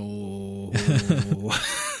saying no.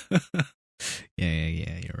 Yeah,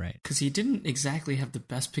 you're right. Because he didn't exactly have the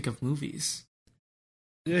best pick of movies.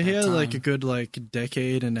 Yeah, he had like a good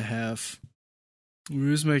decade and a half. He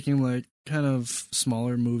was making like kind of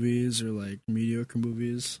smaller movies or like mediocre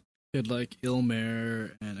movies. He had like Il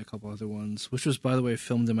Mare and a couple other ones, which was, by the way,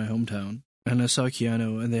 filmed in my hometown. And I saw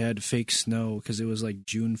Keanu, and they had fake snow because it was like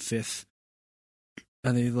June 5th.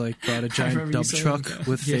 And they like brought a giant dump truck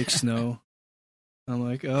with fake snow. I'm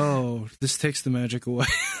like, oh, this takes the magic away.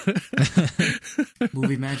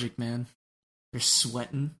 Movie magic, man. They're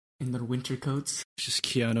sweating in their winter coats. It's just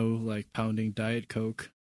Keanu like pounding Diet Coke.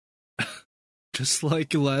 Just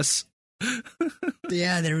like less.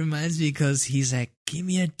 Yeah, that reminds me because he's like, give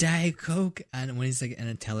me a Diet Coke. And when he's like in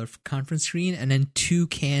a teleconference screen, and then 2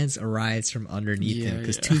 cans arrives from underneath him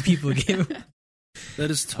because 2 people give him.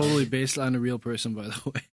 That is totally based on a real person, by the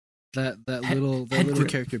way. That little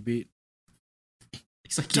character beat.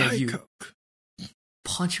 He's like, yeah, you Coke.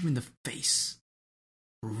 Punch him in the face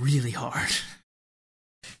really hard.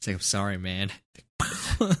 It's like, I'm sorry, man.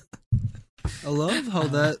 I love how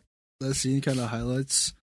that scene kind of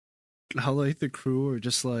highlights how like the crew are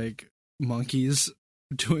just like monkeys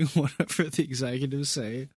doing whatever the executives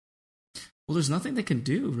say. Well, there's nothing they can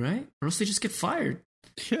do, right? Or else they just get fired.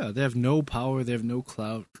 Yeah, they have no power, they have no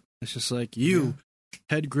clout. It's just like,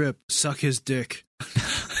 head grip, suck his dick.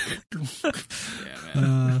 Yeah,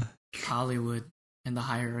 man. Hollywood and the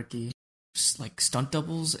hierarchy, just like stunt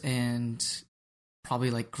doubles and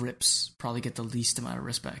probably like grips probably get the least amount of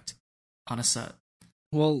respect on a set.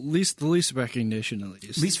 Well, the least recognition, at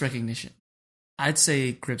least. Least recognition. I'd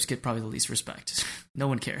say grips get probably the least respect. No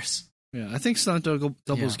one cares. Yeah, I think stunt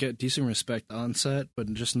doubles get decent respect on set,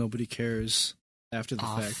 but just nobody cares after the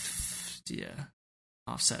fact. Yeah,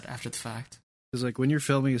 offset after the fact. Because like when you're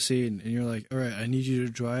filming a scene and you're like, all right, I need you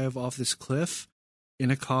to drive off this cliff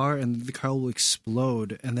in a car, and the car will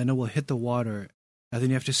explode, and then it will hit the water, and then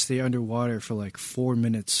you have to stay underwater for like 4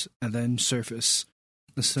 minutes and then surface.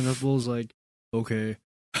 The stunt double's like, okay.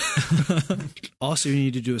 Also, you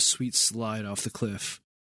need to do a sweet slide off the cliff.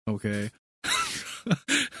 Okay.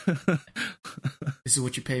 This is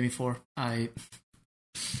what you pay me for.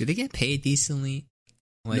 Do they get paid decently?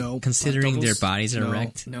 Like, no. Considering their bodies are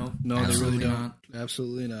wrecked? No, they really don't. Not.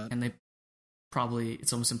 Absolutely not. And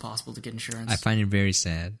it's almost impossible to get insurance. I find it very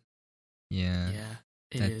sad. Yeah.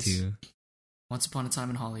 Yeah, that is. too. Once Upon a Time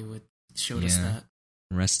in Hollywood showed us that.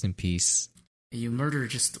 Rest in peace. You murder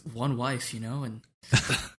just one wife, and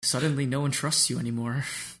suddenly no one trusts you anymore.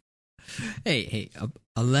 Hey,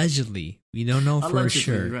 allegedly. We don't know for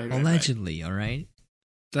sure. Right, allegedly, all right?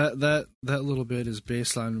 That little bit is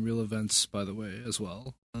based on real events, by the way, as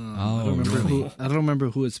well. I don't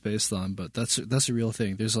remember who it's based on, but that's a real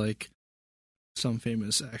thing. There's like some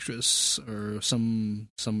famous actress or some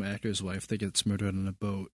actor's wife that gets murdered on a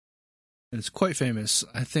boat. And it's quite famous.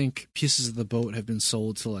 I think pieces of the boat have been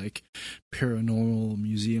sold to like paranormal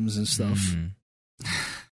museums and stuff.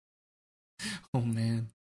 Oh man,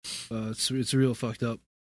 it's real fucked up.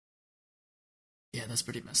 Yeah, that's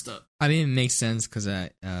pretty messed up. I mean, it makes sense because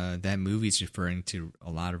that movie is referring to a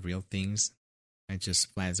lot of real things. It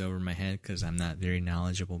just flies over my head because I'm not very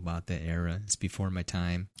knowledgeable about that era. It's before my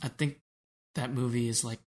time. I think that movie is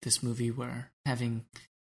like this movie where having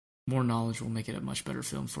more knowledge will make it a much better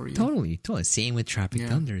film for you. Totally. Same with Tropic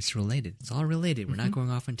Thunder. It's related. It's all related. We're not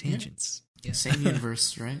going off on tangents. Yeah. Same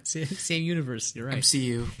universe, right? Same universe. You're right.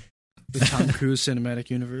 MCU. The Tom Cruise cinematic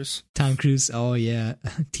universe. Tom Cruise. Oh yeah.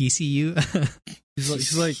 TCU.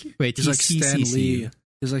 He's like Stan Lee.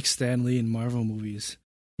 He's like Stan Lee in Marvel movies.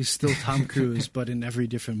 He's still Tom Cruise, but in every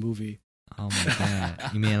different movie. Oh my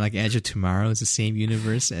god! You mean like Edge of Tomorrow is the same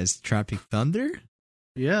universe as Tropic Thunder?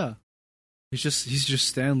 Yeah. He's just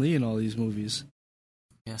Stan Lee in all these movies.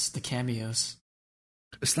 Yes, the cameos.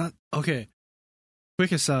 It's not okay.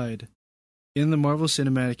 Quick aside. In the Marvel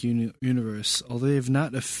Cinematic Universe, although they have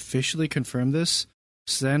not officially confirmed this,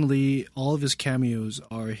 Stan Lee, all of his cameos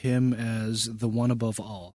are him as the one above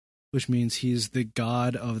all, which means he's the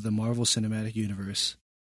god of the Marvel Cinematic Universe.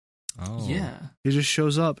 Oh. Yeah. He just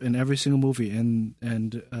shows up in every single movie, and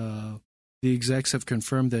the execs have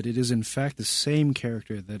confirmed that it is in fact the same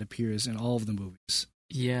character that appears in all of the movies.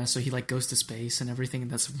 Yeah, so he like goes to space and everything,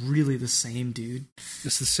 and that's really the same dude.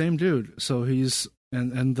 It's the same dude. So he's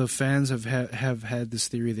and the fans have had this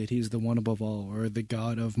theory that he's the one above all, or the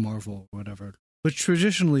god of Marvel, or whatever, which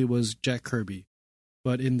traditionally was Jack Kirby,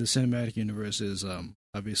 but in the cinematic universe is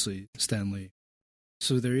obviously Stan Lee.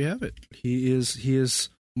 So there you have it. He is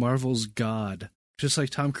Marvel's god. Just like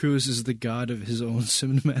Tom Cruise is the god of his own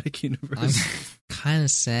cinematic universe. I'm kind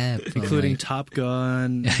of sad. Including Top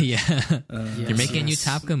Gun. Yeah. They're making a new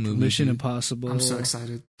Top Gun movie. Mission Impossible. I'm so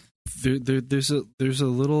excited. there's a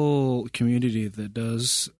little community that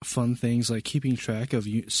does fun things like keeping track of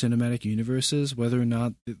cinematic universes, whether or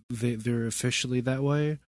not they're officially that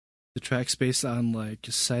way. The track's based on like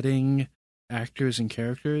setting, actors, and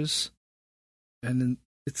characters, and then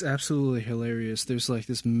it's absolutely hilarious. There's like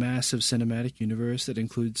this massive cinematic universe that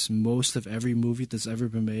includes most of every movie that's ever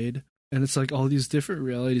been made, and it's like all these different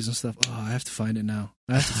realities and stuff. Oh, I have to find it now.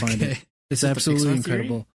 I have to find it. It's absolutely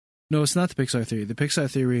incredible. Theory? No, it's not the Pixar theory. The Pixar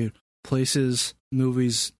theory places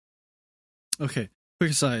movies. Okay,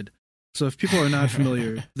 quick aside. So if people are not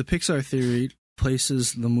familiar, the Pixar theory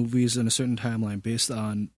places the movies in a certain timeline based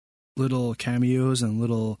on little cameos and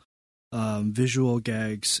little visual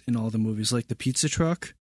gags in all the movies, like the pizza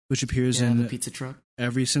truck, which appears in the pizza truck.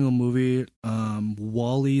 Every single movie.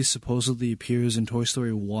 Wall-E supposedly appears in Toy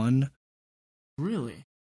Story 1. Really?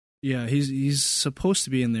 Yeah, he's supposed to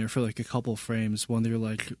be in there for like a couple frames when they're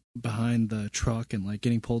like behind the truck and like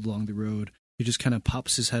getting pulled along the road. He just kind of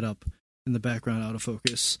pops his head up in the background out of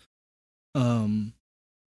focus. And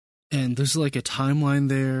there's like a timeline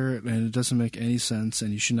there, and it doesn't make any sense,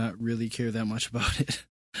 and you should not really care that much about it.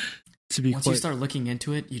 Once you start looking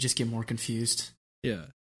into it, you just get more confused. Yeah,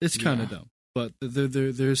 it's kind of dumb, but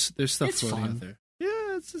there's stuff floating out there.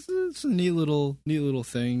 Yeah, it's a neat little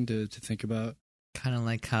thing to think about. Kind of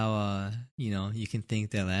like how you can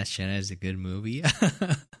think that Last Jedi is a good movie.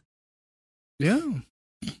 Yeah,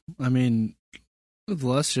 I mean, The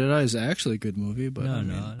Last Jedi is actually a good movie, but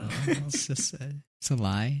no, it's just it's a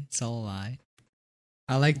lie. It's all a lie.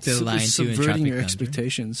 I like the line too in Tropic subverting your Thunder.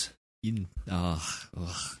 expectations. God,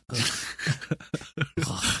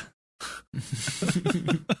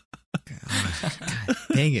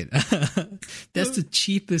 dang it. That's the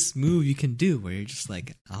cheapest move you can do, where you're just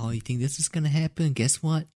like, oh, you think this is going to happen? Guess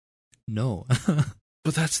what? No.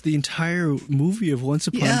 But that's the entire movie of Once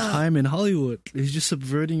Upon a Time in Hollywood. It's just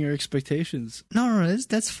subverting your expectations. No,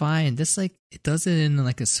 that's fine. That's like, it does it in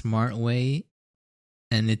like a smart way,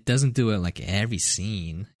 and it doesn't do it like every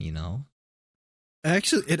scene, you know?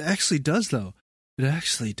 It actually does, though. It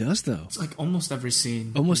actually does, though. It's like almost every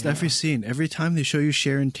scene. Almost every scene. Every time they show you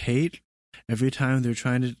Sharon Tate, every time they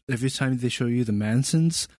show you the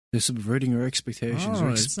Mansons, they're subverting your expectations. Oh,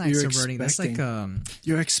 it's not subverting. That's like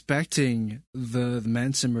you're expecting the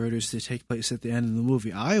Manson murders to take place at the end of the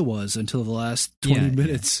movie. I was until the last 20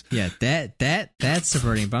 minutes. Yeah, that's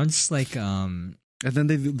subverting. But I'm just like and then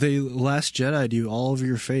they Last Jedi'd you all over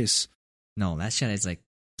your face. No, Last Jedi is like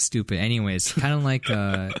stupid. Anyways, kind of like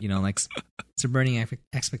like subverting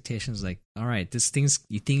expectations. Like, all right, this thing's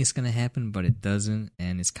you think it's gonna happen, but it doesn't,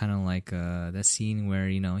 and it's kind of like that scene where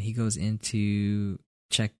he goes into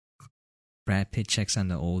check. Brad Pitt checks on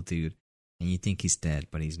the old dude, and you think he's dead,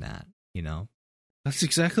 but he's not. That's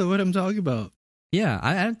exactly what I'm talking about.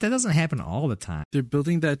 Yeah, that doesn't happen all the time. They're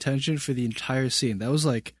building that tension for the entire scene. That was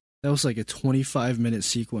like a 25-minute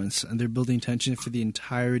sequence, and they're building tension for the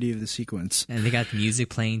entirety of the sequence. And they got the music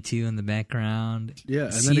playing too in the background. Yeah,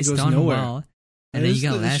 and then it goes nowhere. Well. And then you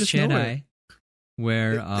got Last Jedi,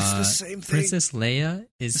 where it's the same thing. Princess Leia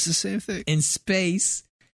is the same thing. In space.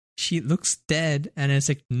 She looks dead, and it's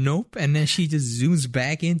like, nope. And then she just zooms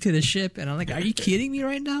back into the ship, and I'm like, are you kidding me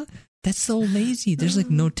right now? That's so lazy. There's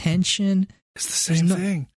like no tension. It's the same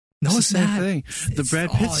thing. No, it's the same not. thing. The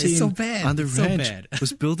Brad Pitt scene so bad. on the ranch so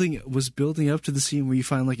was building up to the scene where you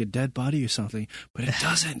find like a dead body or something, but it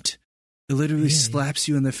doesn't. It literally slaps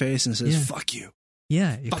you in the face and says, "Fuck you."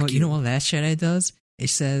 Yeah, you know what Last Jedi does? It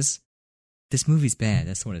says, "This movie's bad."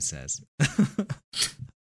 That's what it says.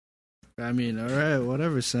 I mean, all right,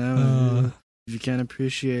 whatever, Sam. If you can't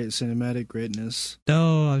appreciate cinematic greatness.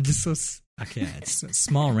 No, I'm just so... Okay, it's a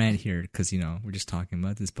small rant here, because, we're just talking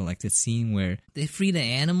about this, but like the scene where they free the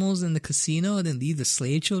animals in the casino and then leave the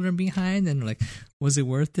slave children behind, and like, was it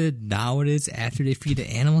worth it? Now it is, after they free the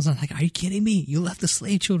animals. I'm like, are you kidding me? You left the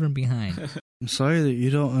slave children behind. I'm sorry that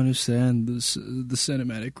you don't understand the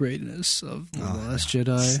cinematic greatness of The Last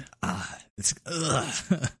Jedi.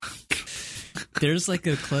 There's like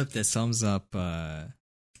a clip that sums up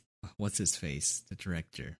what's his face, the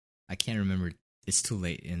director. I can't remember. It's too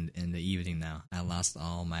late in the evening now. I lost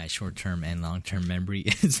all my short-term and long-term memory.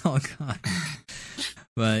 It's all gone.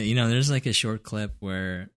 But there's like a short clip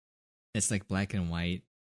where it's like black and white,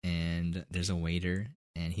 and there's a waiter,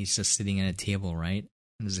 and he's just sitting at a table, right?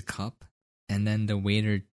 And there's a cup, and then the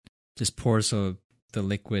waiter just pours the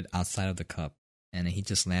liquid outside of the cup, and he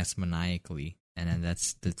just laughs maniacally, and then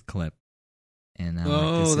that's the clip. And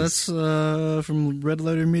that's from Red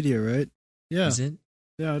Letter Media, right? Yeah. Is it?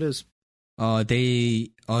 Yeah, it is. They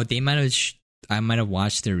might have. I might have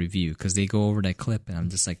watched their review, because they go over that clip, and I'm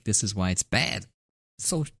just like, this is why it's bad. It's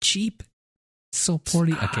so cheap. So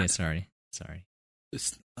poorly. Okay, sorry.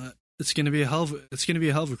 It's gonna be a hell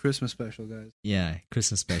of a Christmas special, guys. Yeah,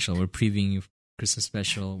 Christmas special. We're previewing Christmas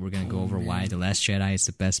special. We're gonna go over why The Last Jedi is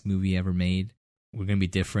the best movie ever made. We're gonna be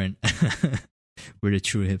different. We're the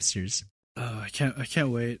true hipsters. Oh, I can't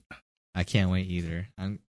wait. I can't wait either.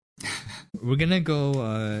 We're gonna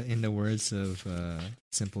go in the words of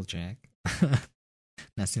Simple Jack.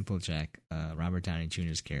 Not Simple Jack. Robert Downey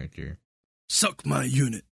Jr.'s character. Suck my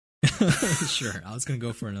unit. Sure. I was gonna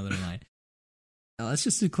go for another line. Let's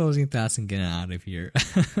just do closing thoughts and get out of here.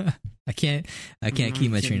 I can't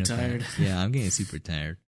keep my train of thought. Yeah, I'm getting super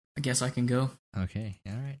tired. I guess I can go. Okay,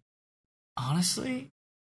 all right. Honestly,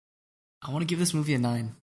 I want to give this movie a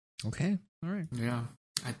 9. Okay, all right. Yeah,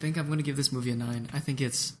 I think I'm going to give this movie a 9. I think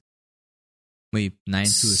it's... Wait, 9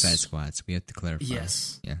 Suicide Squads. We have to clarify.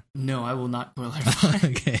 Yes. Yeah. No, I will not clarify.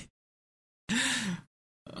 Okay.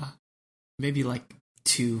 Maybe like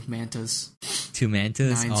 2 mantas. 2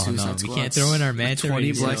 mantas? 9 oh Suicide no, Squads. We can't throw in our manta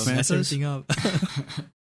 20 black so mantas? mess everything up.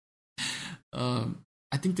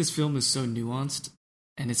 I think this film is so nuanced,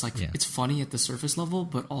 and it's like it's funny at the surface level,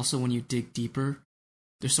 but also when you dig deeper,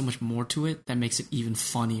 there's so much more to it that makes it even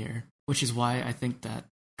funnier. Which is why I think that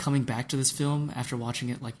coming back to this film after watching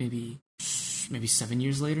it like maybe 7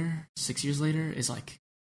 years later, 6 years later, is like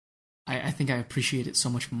I think I appreciate it so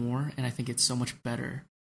much more, and I think it's so much better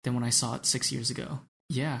than when I saw it 6 years ago.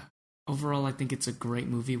 Yeah. Overall, I think it's a great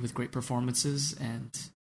movie with great performances, and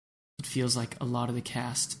it feels like a lot of the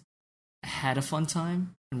cast had a fun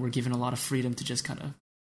time and were given a lot of freedom to just kind of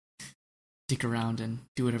dick around and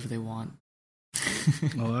do whatever they want.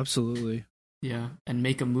 Oh, absolutely. Yeah, and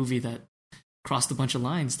make a movie that crossed a bunch of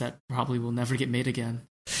lines that probably will never get made again.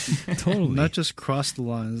 Totally. Not just cross the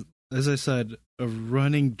lines. As I said, a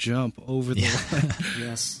running jump over the line.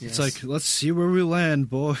 Yes. It's like, let's see where we land,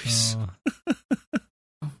 boys.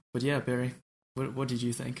 But yeah, Barry, what did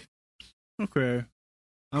you think? Okay.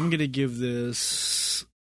 I'm going to give this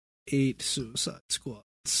 8 Suicide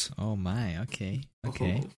Squads. Oh my, okay.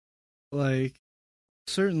 Like,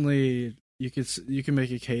 certainly you can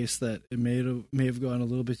make a case that it may have gone a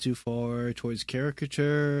little bit too far towards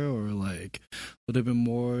caricature, or like a little bit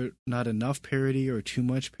more not enough parody or too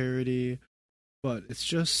much parody, but it's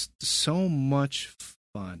just so much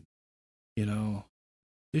fun, you know?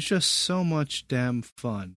 It's just so much damn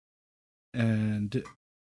fun. And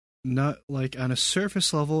not like on a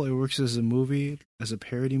surface level, it works as a movie, as a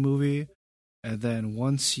parody movie. And then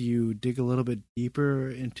once you dig a little bit deeper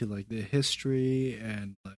into like the history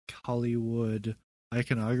and like Hollywood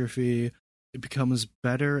iconography, it becomes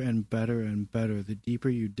better and better and better the deeper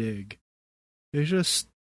you dig. It's just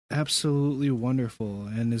absolutely wonderful,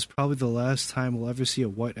 and it's probably the last time we'll ever see a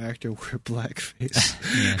white actor wear blackface.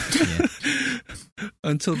 Yeah.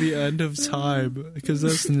 Until the end of time, because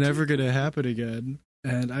that's never going to happen again.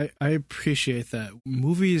 And I appreciate that.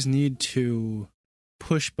 Movies need to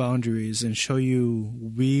push boundaries and show you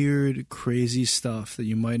weird, crazy stuff that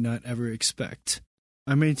you might not ever expect.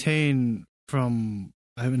 I maintain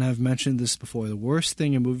I've mentioned this before, the worst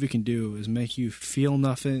thing a movie can do is make you feel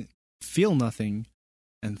nothing,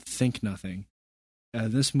 and think nothing.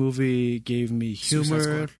 And this movie gave me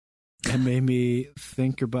humor and made me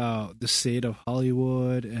think about the state of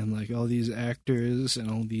Hollywood and like all these actors and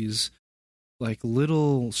all these like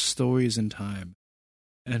little stories in time.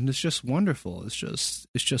 And it's just wonderful. It's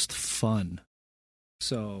just fun.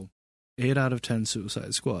 So 8 out of 10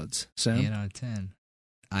 Suicide Squads. Sam? 8 out of 10.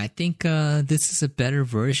 I think this is a better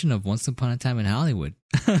version of Once Upon a Time in Hollywood.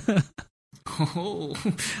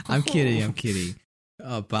 I'm kidding.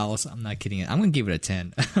 But I'm not kidding. I'm going to give it a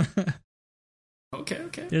 10.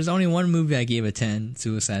 Okay. There's only one movie I gave a 10,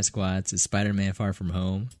 Suicide Squad. It's Spider-Man Far From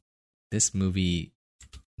Home. This movie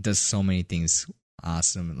does so many things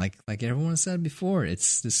awesome. Like everyone said before,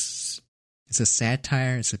 it's a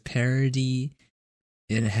satire, it's a parody.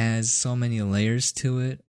 It has so many layers to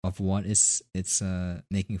it of what it's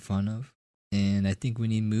making fun of. And I think we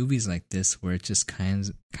need movies like this where it just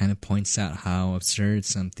kind of points out how absurd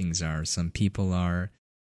some things are, some people are,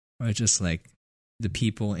 or just like the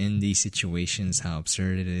people in these situations, how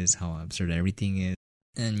absurd it is, how absurd everything is.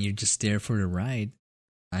 And you're just there for the ride.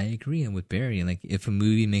 I agree with Barry. Like, if a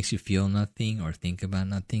movie makes you feel nothing or think about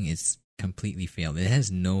nothing, it's completely failed. It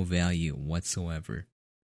has no value whatsoever.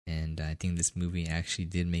 And I think this movie actually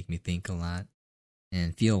did make me think a lot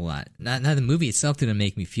and feel a lot. Not the movie itself didn't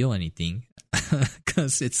make me feel anything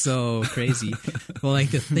because it's so crazy. But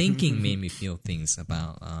like the thinking made me feel things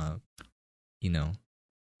about,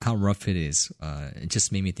 how rough it is. It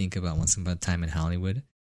just made me think about Once Upon a Time in Hollywood.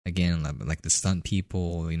 Again, like the stunt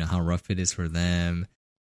people, how rough it is for them.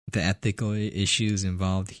 the ethical issues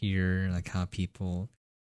involved here, like how people,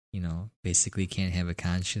 basically can't have a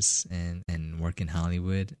conscience and work in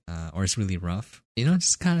Hollywood, or it's really rough.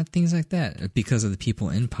 Just kind of things like that because of the people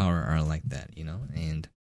in power are like that, and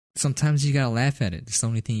sometimes you gotta laugh at it. It's the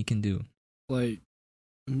only thing you can do. Like,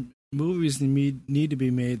 movies need to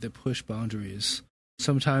be made that push boundaries,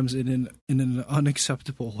 sometimes in an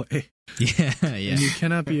unacceptable way. Yeah. And you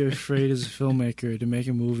cannot be afraid as a filmmaker to make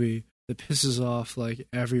a movie that pisses off like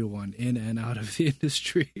everyone in and out of the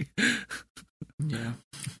industry. Yeah.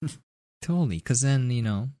 Totally, because then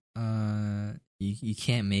you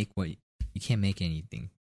can't make anything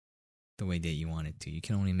the way that you want it to. You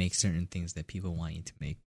can only make certain things that people want you to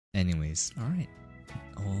make. Anyways, all right.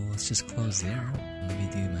 Well, let's just close there. Let me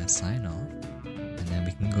do my sign off, and then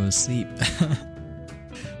we can go to sleep.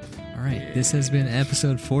 All right, this has been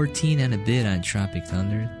episode 14 and a bit on Tropic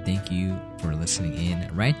Thunder. Thank you for listening in.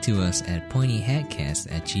 Write to us at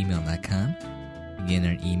pointyhatcast@gmail.com. Again,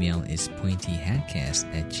 our email is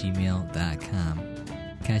pointyhatcast@gmail.com.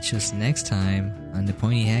 Catch us next time on the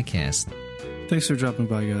Pointy Hatcast. Thanks for dropping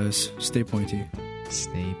by, guys. Stay pointy.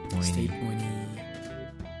 Stay pointy. Stay pointy.